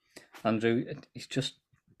 Andrew, he's just...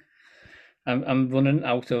 I'm running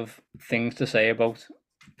out of things to say about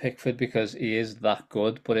Pickford, because he is that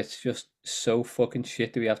good, but it's just so fucking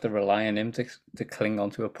shit that we have to rely on him to cling on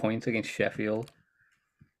to a point against Sheffield.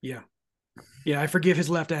 Yeah, I forgive his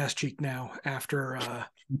left ass cheek now after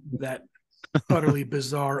that utterly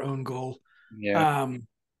bizarre own goal. Yeah.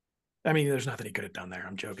 I mean, there's nothing he could have done there.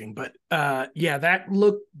 I'm joking, but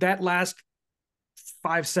that last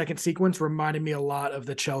 5-second sequence reminded me a lot of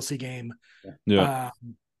the Chelsea game,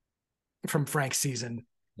 from Frank's season,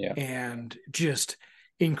 and just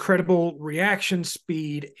incredible reaction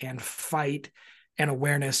speed and fight and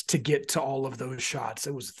awareness to get to all of those shots.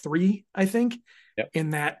 It was 3, I think,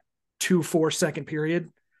 in that 2-4 second period.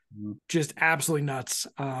 Just absolutely nuts.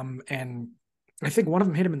 And I think one of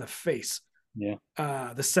them hit him in the face.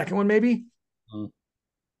 The second one, maybe.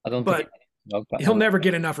 I don't but think he'll never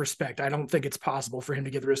get enough respect. I don't think it's possible for him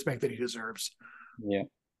to get the respect that he deserves. Yeah.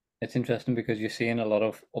 It's interesting because you're seeing a lot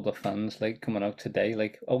of other fans like coming out today,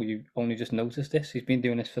 like, oh, you only just noticed this? He's been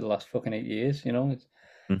doing this for the last fucking 8 years, you know?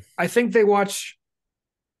 I think they watch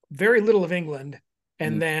very little of England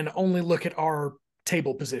and then only look at our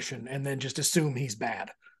table position and then just assume he's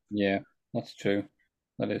bad. Yeah, that's true.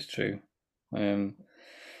 That is true.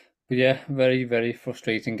 But yeah, very, very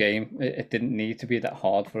frustrating game. It didn't need to be that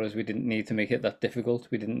hard for us. We didn't need to make it that difficult.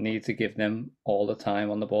 We didn't need to give them all the time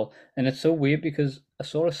on the ball. And it's so weird because I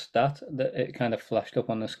saw a stat that it kind of flashed up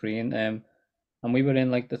on the screen. And we were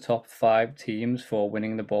in like the top 5 teams for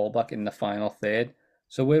winning the ball back in the final third.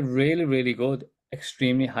 So we're really, really good,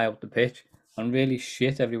 extremely high up the pitch, and really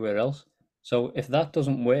shit everywhere else. So if that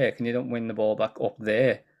doesn't work and you don't win the ball back up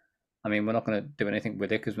there, I mean, we're not going to do anything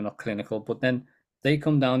with it because we're not clinical. But then they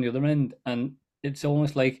come down the other end, and it's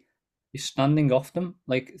almost like you're standing off them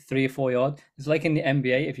like 3 or 4 yards. It's like in the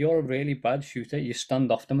NBA, if you're a really bad shooter, you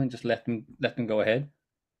stand off them and just let them go ahead,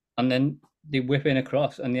 and then they whip in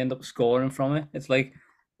across and they end up scoring from it. It's like,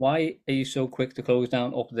 why are you so quick to close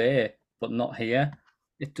down up there but not here?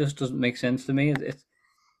 It just doesn't make sense to me. It's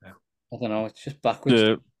I don't know. It's just backwards,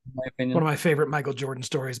 in my opinion. One of my favorite Michael Jordan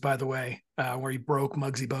stories, by the way, where he broke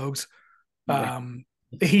Muggsy Bogues.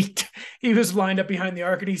 He was lined up behind the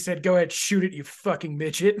arc and he said, "Go ahead, shoot it, you fucking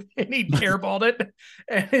midget," and he airballed it,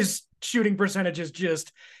 and his shooting percentages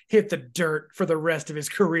just hit the dirt for the rest of his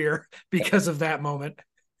career because of that moment.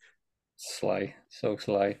 Sly, so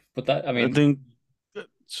sly. But that, I mean, I think.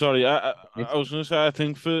 Sorry, I was going to say, I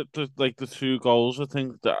think for the 2 goals, I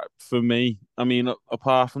think that for me, I mean,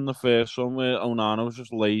 apart from the first one where Onana was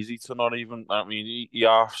just lazy to not even, I mean, he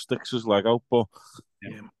half sticks his leg out, but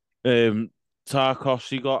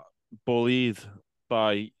Tarkovsky got bullied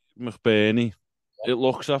by McBurney. It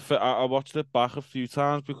looks, I watched it back a few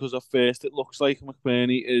times because at first it looks like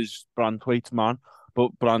McBurney is Branthwaite's man,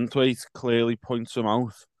 but Branthwaite clearly points him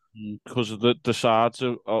out. Because of the sides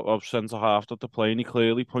of centre half that they're playing, he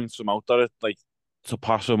clearly points him out that it like to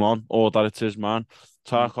pass him on or that it's his man.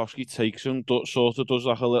 Tarkovsky takes him, sort of does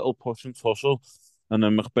like a little push and tussle, and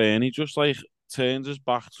then McBurney just like turns his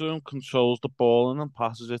back to him, controls the ball, and then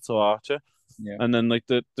passes it to Archer. And then like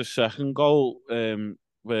the second goal,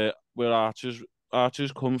 where Archer's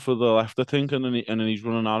come for the left, I think, and then he's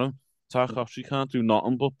running at him. Tarkovsky can't do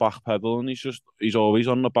nothing but backpedal, and he's always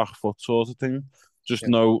on the back foot sort of thing. Just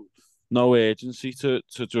no urgency to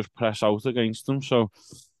just press out against them. So,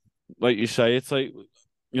 like you say, it's like,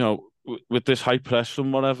 you know, with this high press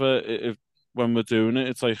and whatever, when we're doing it,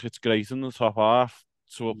 it's like it's great in the top half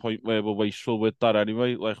to a point where we're wasteful with that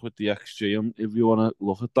anyway, like with the XG, if you want to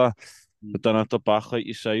look at that. But then at the back, like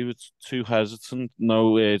you say, it's too hesitant,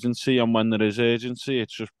 no urgency, and when there is urgency,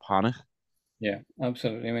 it's just panic. Yeah,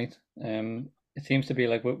 absolutely, mate. It seems to be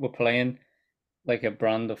like we're playing like a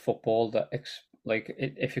brand of football that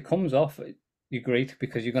if it comes off, you're great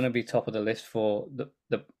because you're going to be top of the list for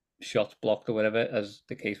the shots blocked or whatever, as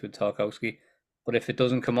the case with Tarkowski. But if it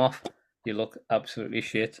doesn't come off, you look absolutely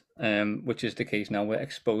shit, which is the case now. We're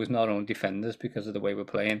exposing our own defenders because of the way we're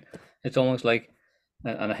playing. It's almost like,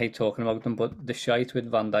 and I hate talking about them, but the shite with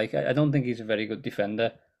Van Dijk, I don't think he's a very good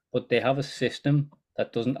defender, but they have a system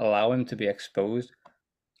that doesn't allow him to be exposed.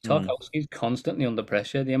 Tarkowski's constantly under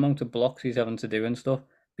pressure. The amount of blocks he's having to do and stuff,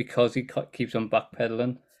 because he keeps on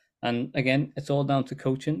backpedaling. And again, it's all down to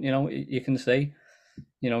coaching. You know, you can say,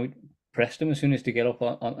 you know, press them as soon as they get up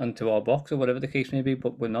onto our box or whatever the case may be,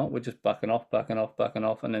 but we're not. We're just backing off,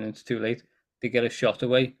 and then it's too late. They get a shot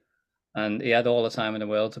away, and he had all the time in the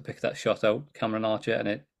world to pick that shot out, Cameron Archer, and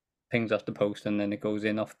it pings off the post, and then it goes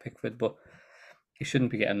in off Pickford. But he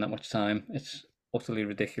shouldn't be getting that much time. It's utterly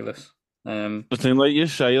ridiculous. The thing, like you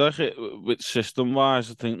say, like with system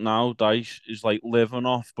wise, I think now Dice is like living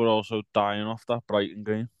off, but also dying off that Brighton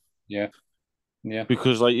game. Yeah.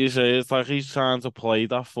 Because, like you say, it's like he's trying to play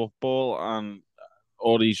that football,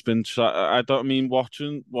 or he's been. I don't mean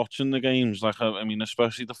watching the games. Like I mean,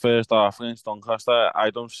 especially the first half against Doncaster,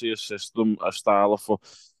 I don't see a system, a style of foot.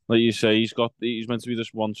 Like you say, he's meant to be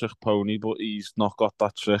this one trick pony, but he's not got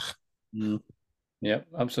that trick. Yeah,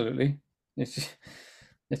 absolutely.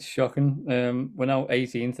 It's It's shocking. We're now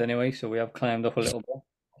 18th anyway, so we have climbed up a little bit,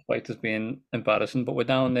 despite us being embarrassing. But we're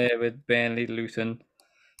down there with Burnley, Luton,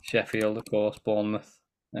 Sheffield, of course, Bournemouth.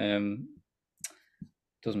 Doesn't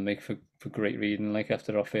make for great reading. Like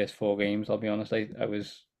after our first 4 games, I'll be honest, I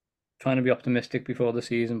was trying to be optimistic before the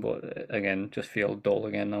season, but again, just feel dull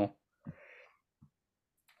again now.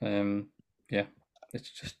 Yeah,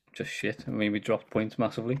 it's just shit. I mean, we dropped points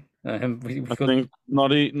massively. We I could, think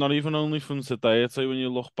not even only from today. I'd say when you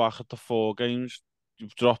look back at the 4 games,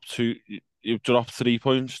 you've dropped 3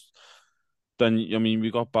 points. Then I mean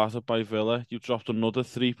we got battered by Villa. You dropped another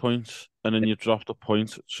 3 points, and then you dropped a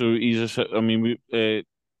point. So I mean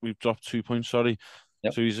we've dropped 2 points. Sorry.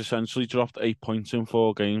 Yep. So he's essentially dropped 8 points in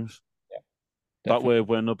 4 games that definitely. were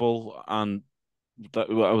winnable, and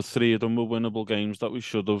that 3 of them were winnable games that we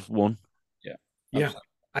should have won. Yeah. Yeah.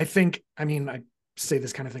 I mean, I say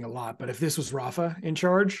this kind of thing a lot, but if this was Rafa in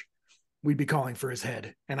charge, we'd be calling for his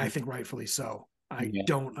head. And I think rightfully so. I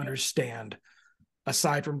don't understand,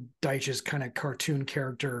 aside from Deitch's kind of cartoon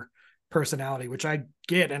character personality, which I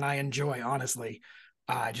get and I enjoy, honestly.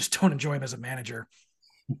 I just don't enjoy him as a manager.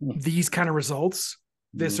 These kind of results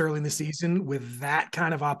this early in the season with that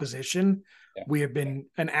kind of opposition, we have been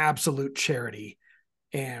an absolute charity.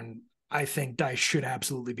 And I think Deitch should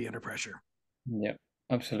absolutely be under pressure. Yep,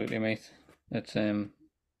 absolutely, mate. It's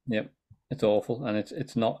yep, it's awful, and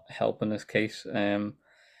it's not helping this case.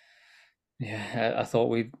 Yeah, I thought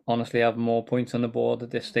we'd honestly have more points on the board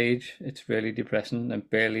at this stage. It's really depressing and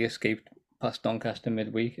barely escaped past Doncaster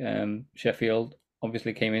midweek. Sheffield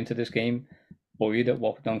obviously came into this game worried at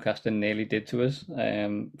what Doncaster nearly did to us,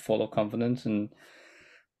 full of confidence, and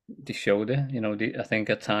they showed it. I think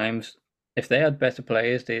at times, if they had better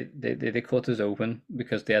players, they cut us open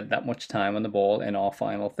because they had that much time on the ball in our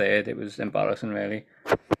final third. It was embarrassing, really.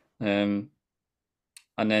 And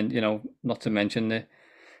then, not to mention the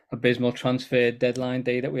abysmal transfer deadline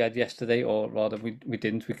day that we had yesterday, or rather we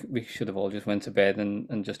didn't. We should have all just went to bed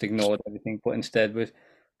and just ignored everything, but instead we're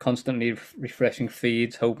constantly refreshing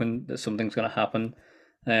feeds, hoping that something's going to happen.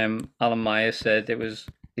 Alan Myers said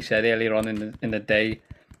he said earlier on in the day,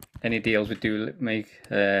 any deals we do make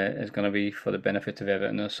is going to be for the benefit of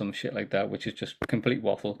Everton or some shit like that, which is just complete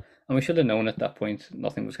waffle. And we should have known at that point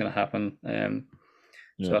nothing was going to happen.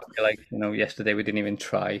 So I feel like yesterday we didn't even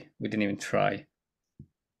try.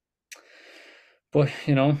 But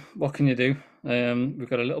what can you do? We've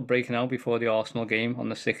got a little break now before the Arsenal game on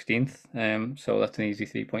the 16th. So that's an easy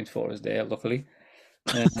 3 points for us there, luckily.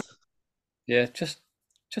 Yeah, just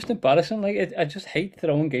embarrassing. Like I just hate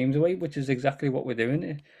throwing games away, which is exactly what we're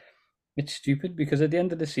doing. It's stupid because at the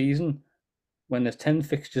end of the season, when there's 10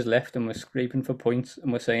 fixtures left and we're scraping for points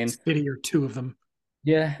and we're saying City are 2 of them.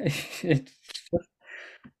 Yeah,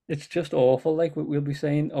 it's just awful. Like we'll be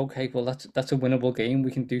saying, okay, well that's a winnable game.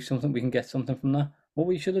 We can do something. We can get something from that. Well,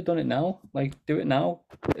 we should have done it now. Like do it now.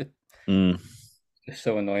 It's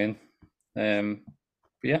so annoying. But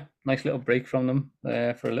yeah, nice little break from them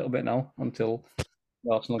for a little bit now until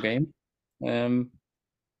the Arsenal game.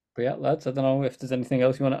 But yeah, lads, I don't know if there's anything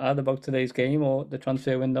else you want to add about today's game or the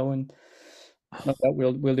transfer window, and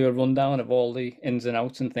we'll do a rundown of all the ins and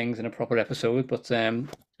outs and things in a proper episode. But I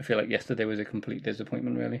feel like yesterday was a complete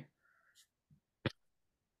disappointment, really.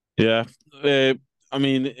 Yeah, I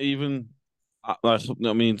mean, it's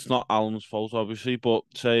not Alan's fault, obviously, but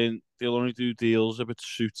saying they'll only do deals if it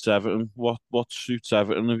suits Everton. What suits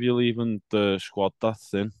Everton if you're leaving the squad that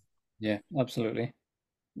thin? Yeah, absolutely.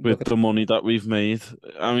 With the money that we've made,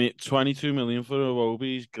 I mean, 22 million for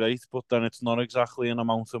Iwobi is great, but then it's not exactly an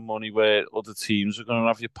amount of money where other teams are going to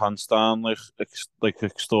have your pants down like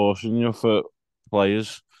extortion you for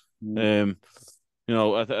players. I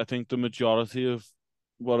think the majority of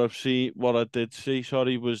what I did see,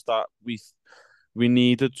 sorry, was that we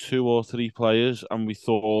needed 2 or 3 players, and we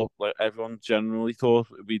thought, like everyone generally thought,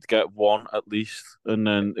 we'd get one at least, and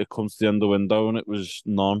then it comes to the end of the window and it was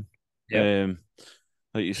none. Yeah.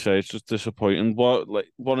 Like you say, it's just disappointing.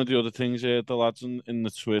 One of the other things here, the lads in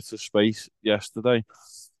the Twitter space yesterday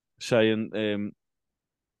saying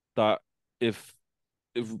that if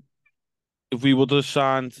if if we would have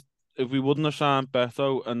signed if we wouldn't have signed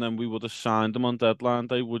Beto and then we would have signed him on deadline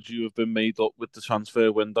day, would you have been made up with the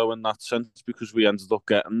transfer window in that sense? Because we ended up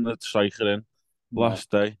getting the striker in last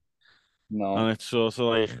day. No. And it's sort of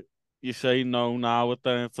like you say no now, but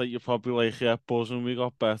then it's like you're probably like, yeah, buzzing, we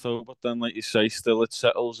got Beto. But then, like you say, still it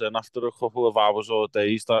settles in after a couple of hours or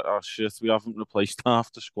days that, oh shit, we haven't replaced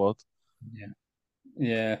half the squad. Yeah.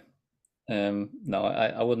 Yeah. No,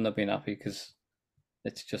 I wouldn't have been happy because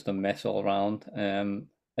it's just a mess all around.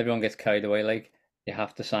 Everyone gets carried away. Like you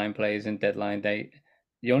have to sign players in deadline day.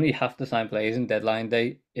 you only have to sign players in deadline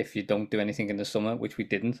day if you don't do anything in the summer, which we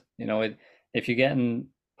didn't. If you're getting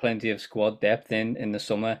plenty of squad depth in the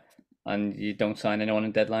summer and you don't sign anyone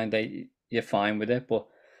in deadline day, you're fine with it. But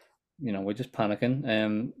we're just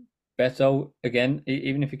panicking. Beto again,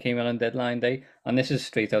 even if he came in on deadline day, and this is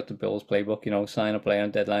straight out the Bills playbook. Sign a player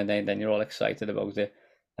on deadline day, and then you're all excited about it,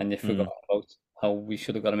 and you forgot about how we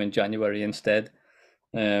should have got him in January instead.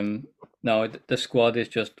 No, the squad is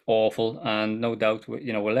just awful, and no doubt,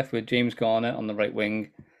 we're left with James Garner on the right wing,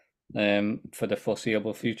 for the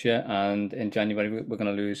foreseeable future. And in January, we're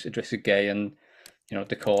going to lose Idrissa Gueye and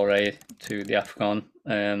Decore to the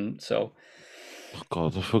AFCON. So Oh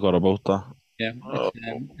God, I forgot about that. yeah,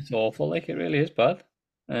 it's awful. Like, it really is bad.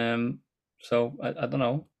 So I don't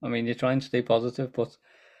know. I mean, you try and stay positive, but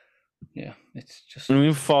yeah, it's just. I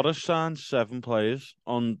mean, Forest signed 7 players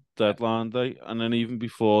on deadline day, and then even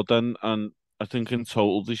before then, and I think in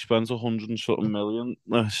total they spent 100 and something million.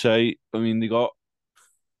 I mean, they got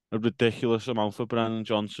a ridiculous amount for Brennan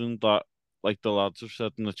Johnson that, like the lads have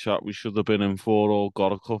said in the chat, we should have been in for or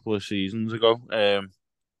got a couple of seasons ago.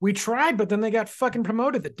 We tried, but then they got fucking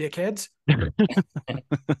promoted, the dickheads.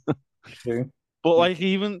 But like,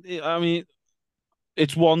 even I mean,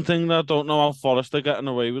 it's one thing that I don't know how Forest are getting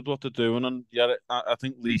away with what they're doing, and yeah, I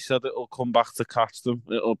think Lee said it'll come back to catch them,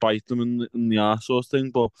 it'll bite them in the arse sort of thing.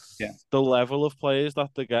 But Yeah. the level of players that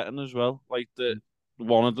they're getting as well, like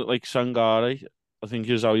one of the like Sangare, I think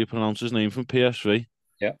is how you pronounce his name, from PSV.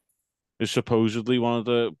 Yeah. Is supposedly one of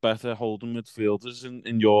the better holding midfielders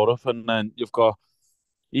in Europe, and then you've got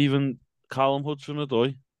even Callum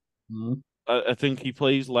Hudson-Odoi. Mhm. I think he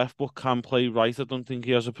plays left but can play right. I don't think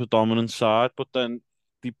he has a predominant side, but then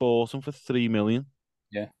they bought him for 3 million.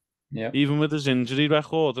 Yeah. Yeah. Even with his injury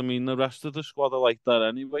record, I mean, the rest of the squad are like that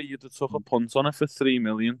anyway. You'd have took a punt on it for 3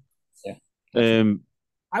 million. Yeah. Definitely.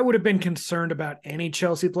 I would have been concerned about any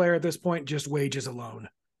Chelsea player at this point, just wages alone.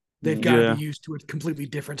 They've got to Yeah. be used to a completely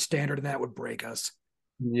different standard, and that would break us.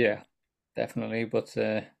 Yeah, definitely. But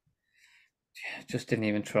just didn't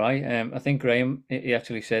even try. I think Graham, he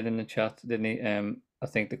actually said in the chat, didn't he? I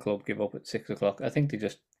think the club give up at 6 o'clock. I think they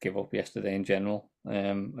just give up yesterday in general.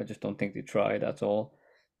 I just don't think they tried at all.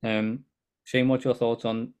 Shane, what's your thoughts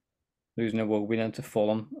on losing a Iwobi then to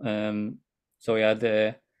Fulham? So he had,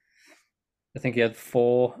 I think he had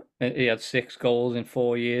 6 goals in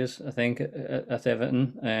 4 years, I think, at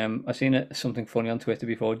Everton. I've seen something funny on Twitter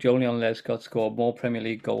before. Joleon Lescott scored more Premier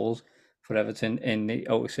League goals for Everton in the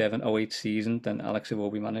 07-08 season than Alex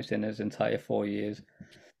Iwobi managed in his entire 4 years.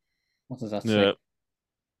 What does that say?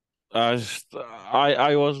 Yeah.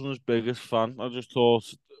 I wasn't his biggest fan. I just thought,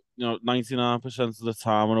 99% of the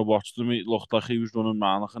time when I watched him, it looked like he was running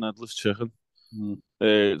around like an headless chicken.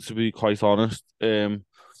 To be quite honest. We'll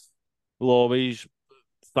always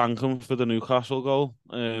thank him for the Newcastle goal.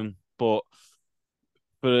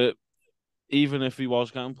 But even if he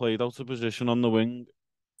was getting played out of position on the wing,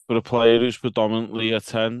 for a player who's predominantly a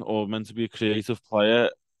 10 or meant to be a creative player,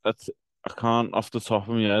 I can't off the top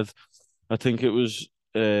of my head. I think it was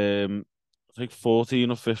I think 14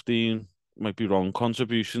 or 15, might be wrong,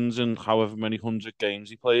 contributions in however many 100 games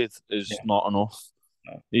he played is not enough,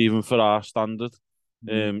 even for our standard.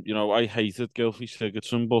 I hated Gylfi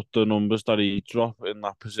Sigurdsson, but the numbers that he dropped in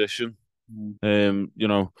that position, but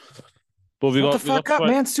Shut the fuck up,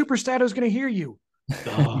 man. Superstato's going to hear you.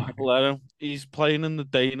 Let him. He's playing in the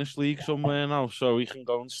Danish league somewhere now, so he can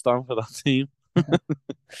go and stand for that team.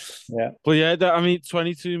 Yeah. But yeah, I mean,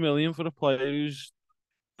 22 million for a player who's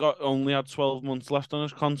only had 12 months left on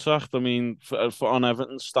his contract. I mean, for on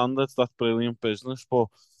Everton standards, that's brilliant business. But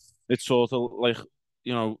it's sort of like,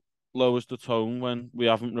 lowers the tone when we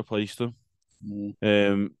haven't replaced him.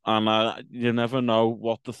 And you never know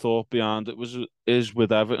what the thought behind it is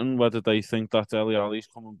with Everton, whether they think that Dele Alli's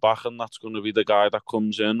coming back and that's going to be the guy that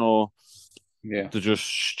comes in, or they're just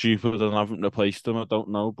stupid and haven't replaced him. I don't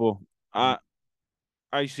know, but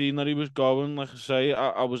I seen that he was going. Like I say,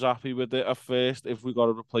 I was happy with it at first. If we got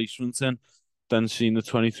a replacement in, then seen the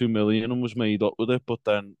 22 million and was made up with it. But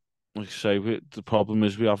then, like I say, the problem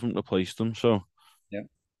is we haven't replaced him. So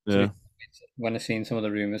yeah. When I seen some of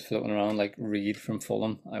the rumours floating around, like Reed from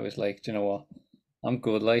Fulham, I was like, do you know what? I'm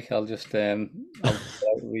good. Like, I'll just I'll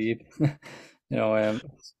Reed.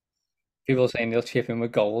 People are saying they'll chip in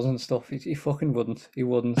with goals and stuff. He fucking wouldn't. He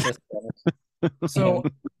wouldn't. So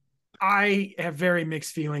I have very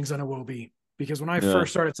mixed feelings on Iwobi, because when I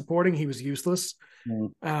first started supporting, he was useless.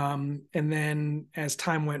 And then as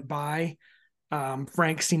time went by,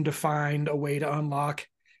 Frank seemed to find a way to unlock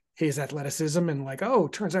his athleticism, and like, oh,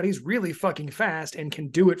 turns out he's really fucking fast and can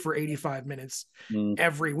do it for 85 minutes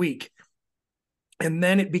every week. And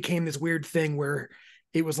then it became this weird thing where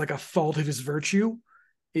it was like a fault of his virtue,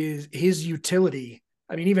 is his utility.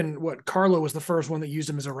 I mean, even Carlo was the first one that used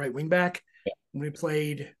him as a right wing back when we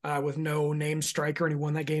played with no name striker and he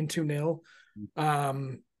won that game 2-0.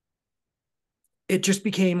 It just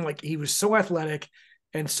became like he was so athletic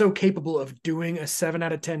and so capable of doing a 7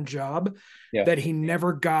 out of 10 job that he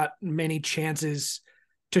never got many chances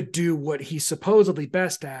to do what he's supposedly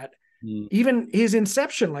best at. Even his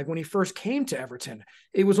inception, like when he first came to Everton,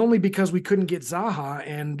 it was only because we couldn't get Zaha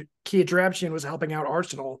and Kia Drabshian was helping out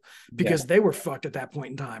Arsenal because they were fucked at that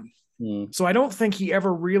point in time. So I don't think he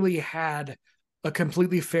ever really had a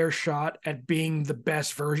completely fair shot at being the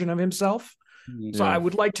best version of himself. So I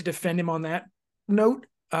would like to defend him on that note.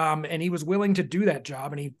 And he was willing to do that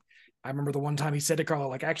job. And I remember the one time he said to Carlo,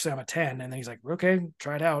 like, actually, I'm a 10. And then he's like, okay,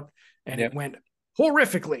 try it out. And it went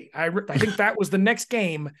horrifically. I think that was the next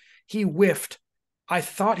game he whiffed. I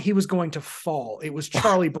thought he was going to fall. It was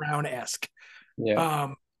Charlie Brown-esque.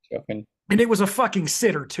 And it was a fucking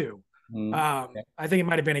sitter too. I think it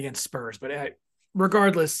might have been against Spurs, but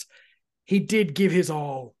regardless, he did give his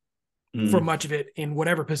all for much of it in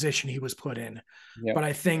whatever position he was put in. But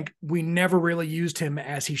I think we never really used him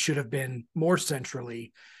as he should have been more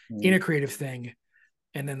centrally in a creative thing.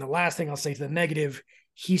 And then the last thing I'll say to the negative,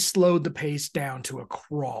 he slowed the pace down to a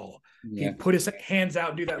crawl. He'd put his hands out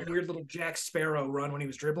and do that weird little Jack Sparrow run when he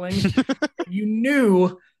was dribbling. You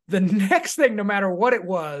knew the next thing, no matter what it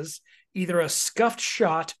was, either a scuffed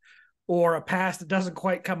shot or a pass that doesn't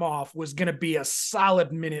quite come off, was going to be a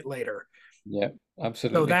solid minute later. Yeah,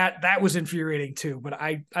 absolutely. So that was infuriating too. But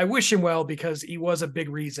I wish him well because he was a big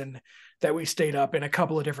reason that we stayed up in a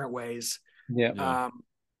couple of different ways. I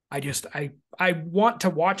want to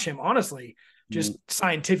watch him, honestly, just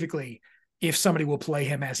scientifically, if somebody will play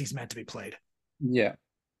him as he's meant to be played. Yeah,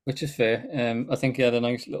 which is fair. I think he had a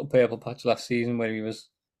nice little purple patch last season where he was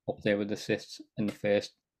up there with assists in the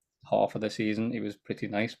first half of the season. He was pretty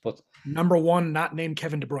nice, but number one, not named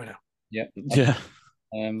Kevin De Bruyne. Yeah.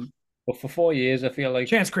 But for 4 years, I feel like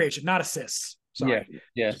chance creation, not assists. Sorry.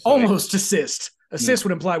 Yeah. Almost assist. Assist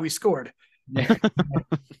would imply we scored. Yeah,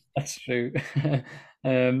 that's true.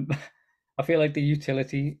 I feel like the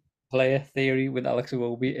utility player theory with Alex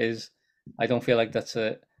Iwobi is, I don't feel like that's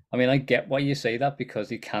I mean, I get why you say that because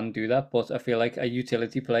he can do that, but I feel like a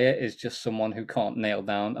utility player is just someone who can't nail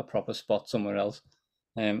down a proper spot somewhere else.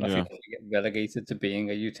 I feel like they get relegated to being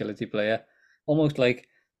a utility player, almost like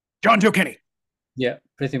John Joe Kenny. Yeah,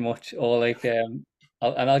 pretty much. Or like,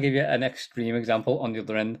 I'll give you an extreme example on the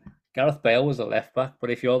other end. Gareth Bale was a left back, but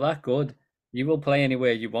if you're that good, you will play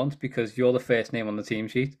anywhere you want because you're the first name on the team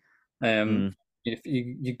sheet. If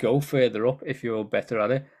you go further up, if you're better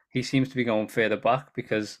at it, he seems to be going further back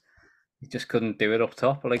because he just couldn't do it up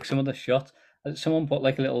top. But like some of the shots, someone put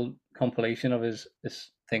like a little compilation of his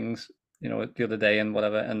things, the other day and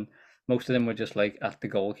whatever, and most of them were just like at the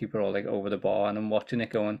goalkeeper or like over the bar, and I'm watching it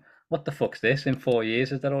going, what the fuck's this? In 4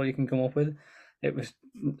 years, is that all you can come up with? It was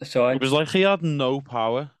it was like he had no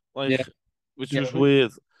power, which was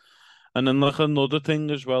weird. And then like another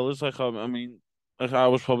thing as well is like, I mean, like I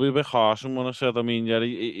was probably a bit harsh when I said, I mean, yeah,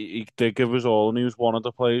 he did give us all, and he was one of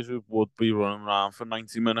the players who would be running around for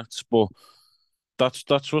 90 minutes. But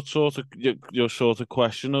that's what sort of your sort of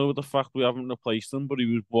question over the fact we haven't replaced him. But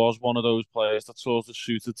he was one of those players that sort of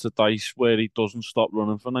suited to Dice, where he doesn't stop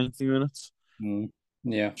running for 90 minutes.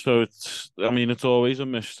 Yeah. So it's always a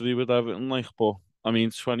mystery with Everton, but I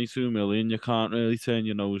mean, 22 million, you can't really turn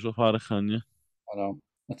your nose up at it, can you? I know,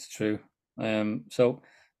 that's true. So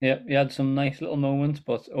yeah, he had some nice little moments,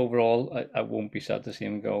 but overall, I won't be sad to see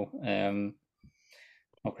him go.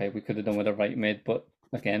 Okay, we could have done with a right mid, but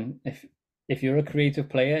again, if you're a creative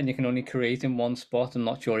player and you can only create in one spot, I'm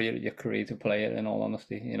not sure you're a creative player. In all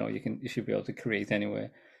honesty, you should be able to create anywhere,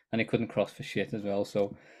 and he couldn't cross for shit as well.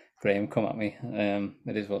 So. Graham, come at me.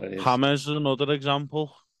 It is what it is. James is another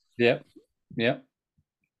example. Yeah.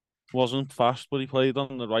 Wasn't fast, but he played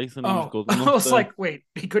on the right and he was good enough. I was like, wait,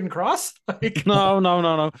 he couldn't cross? No.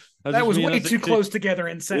 That was way too close together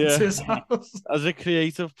in sentences. Yeah. As a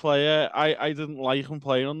creative player, I didn't like him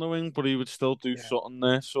playing on the wing, but he would still do something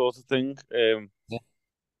there, sort of thing.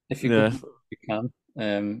 If you could, you can.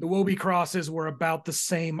 The Iwobi crosses were about the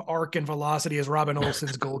same arc and velocity as Robin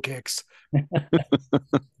Olsen's goal kicks.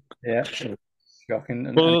 Yeah,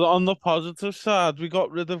 shocking. But on the positive side, we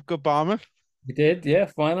got rid of Gabama. We did, yeah,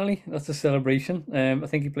 finally. That's a celebration. I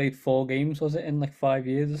think he played 4 games, was it, in like 5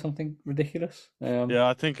 years or something ridiculous? Yeah,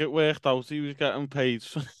 I think it worked out. He was getting paid.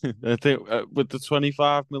 I think with the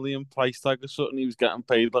 25 million price tag or something, he was getting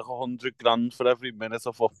paid like 100 grand for every minute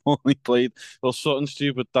of football he played. It was something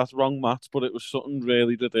stupid. That's wrong maths, but it was something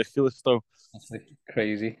really ridiculous, though. That's like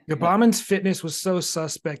crazy. Gabaman's fitness was so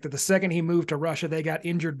suspect that the second he moved to Russia, they got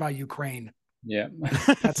injured by Ukraine. Yeah.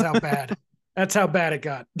 That's how bad. That's how bad it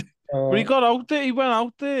got. But he got out there, he went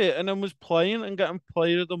out there and then was playing and getting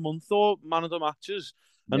player of the month or man of the matches.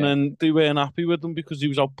 And Yeah, then they weren't happy with him because he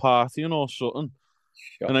was out partying or something.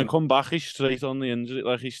 And then shocking. come back, he's straight on the injury,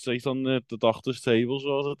 like he's straight on the doctor's table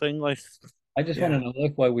sort of thing. Like, I just want to know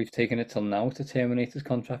like why we've taken it till now to terminate his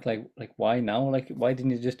contract. Like why now? Like why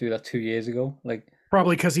didn't you just do that 2 years ago? Like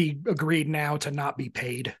Probably because he agreed now to not be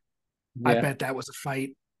paid. I yeah. bet that was a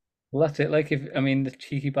fight. Well, that's it. Like, if I mean, the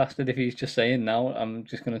cheeky bastard, if he's just saying now, I'm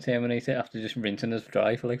just going to terminate it after just rinsing us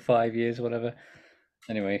dry for like 5 years or whatever.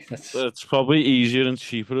 Anyway, that's it's probably easier and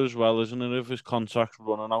cheaper as well, isn't it, if his contract's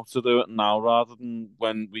running out to do it now rather than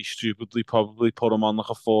when we stupidly probably put him on like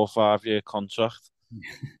a 4 or 5 year contract.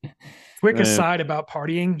 Quick aside about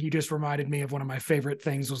partying, you just reminded me of one of my favorite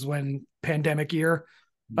things was when pandemic year,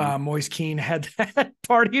 Moise Keane had that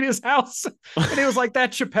party in his house. And it was like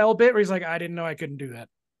that Chappelle bit where he's like, I didn't know I couldn't do that.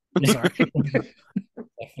 I'm sorry.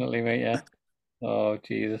 definitely, mate. Yeah. Oh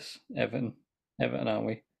Jesus, Everton, aren't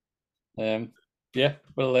we? Yeah,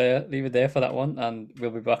 we'll leave it there for that one, and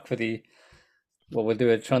we'll be back for we'll do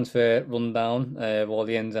a transfer rundown of all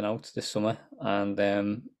the ins and outs this summer, and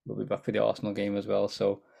we'll be back for the Arsenal game as well.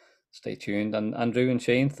 So stay tuned. And Andrew and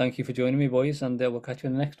Shane, thank you for joining me, boys, and we'll catch you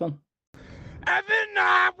in the next one. Evan,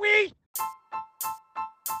 are we?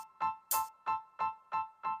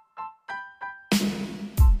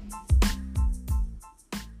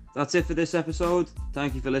 That's it for this episode.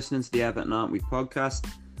 Thank you for listening to the Everton Aren't We podcast.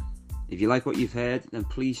 If you like what you've heard, then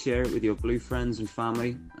please share it with your blue friends and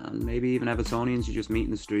family, and maybe even Evertonians you just meet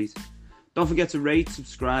in the street. Don't forget to rate,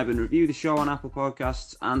 subscribe and review the show on Apple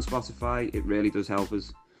Podcasts and Spotify. It really does help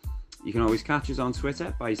us. You can always catch us on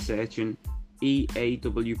Twitter by searching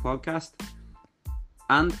EAW Podcast.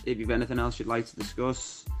 And if you've anything else you'd like to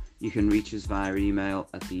discuss, you can reach us via email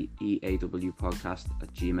at the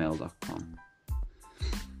eawpodcast@gmail.com.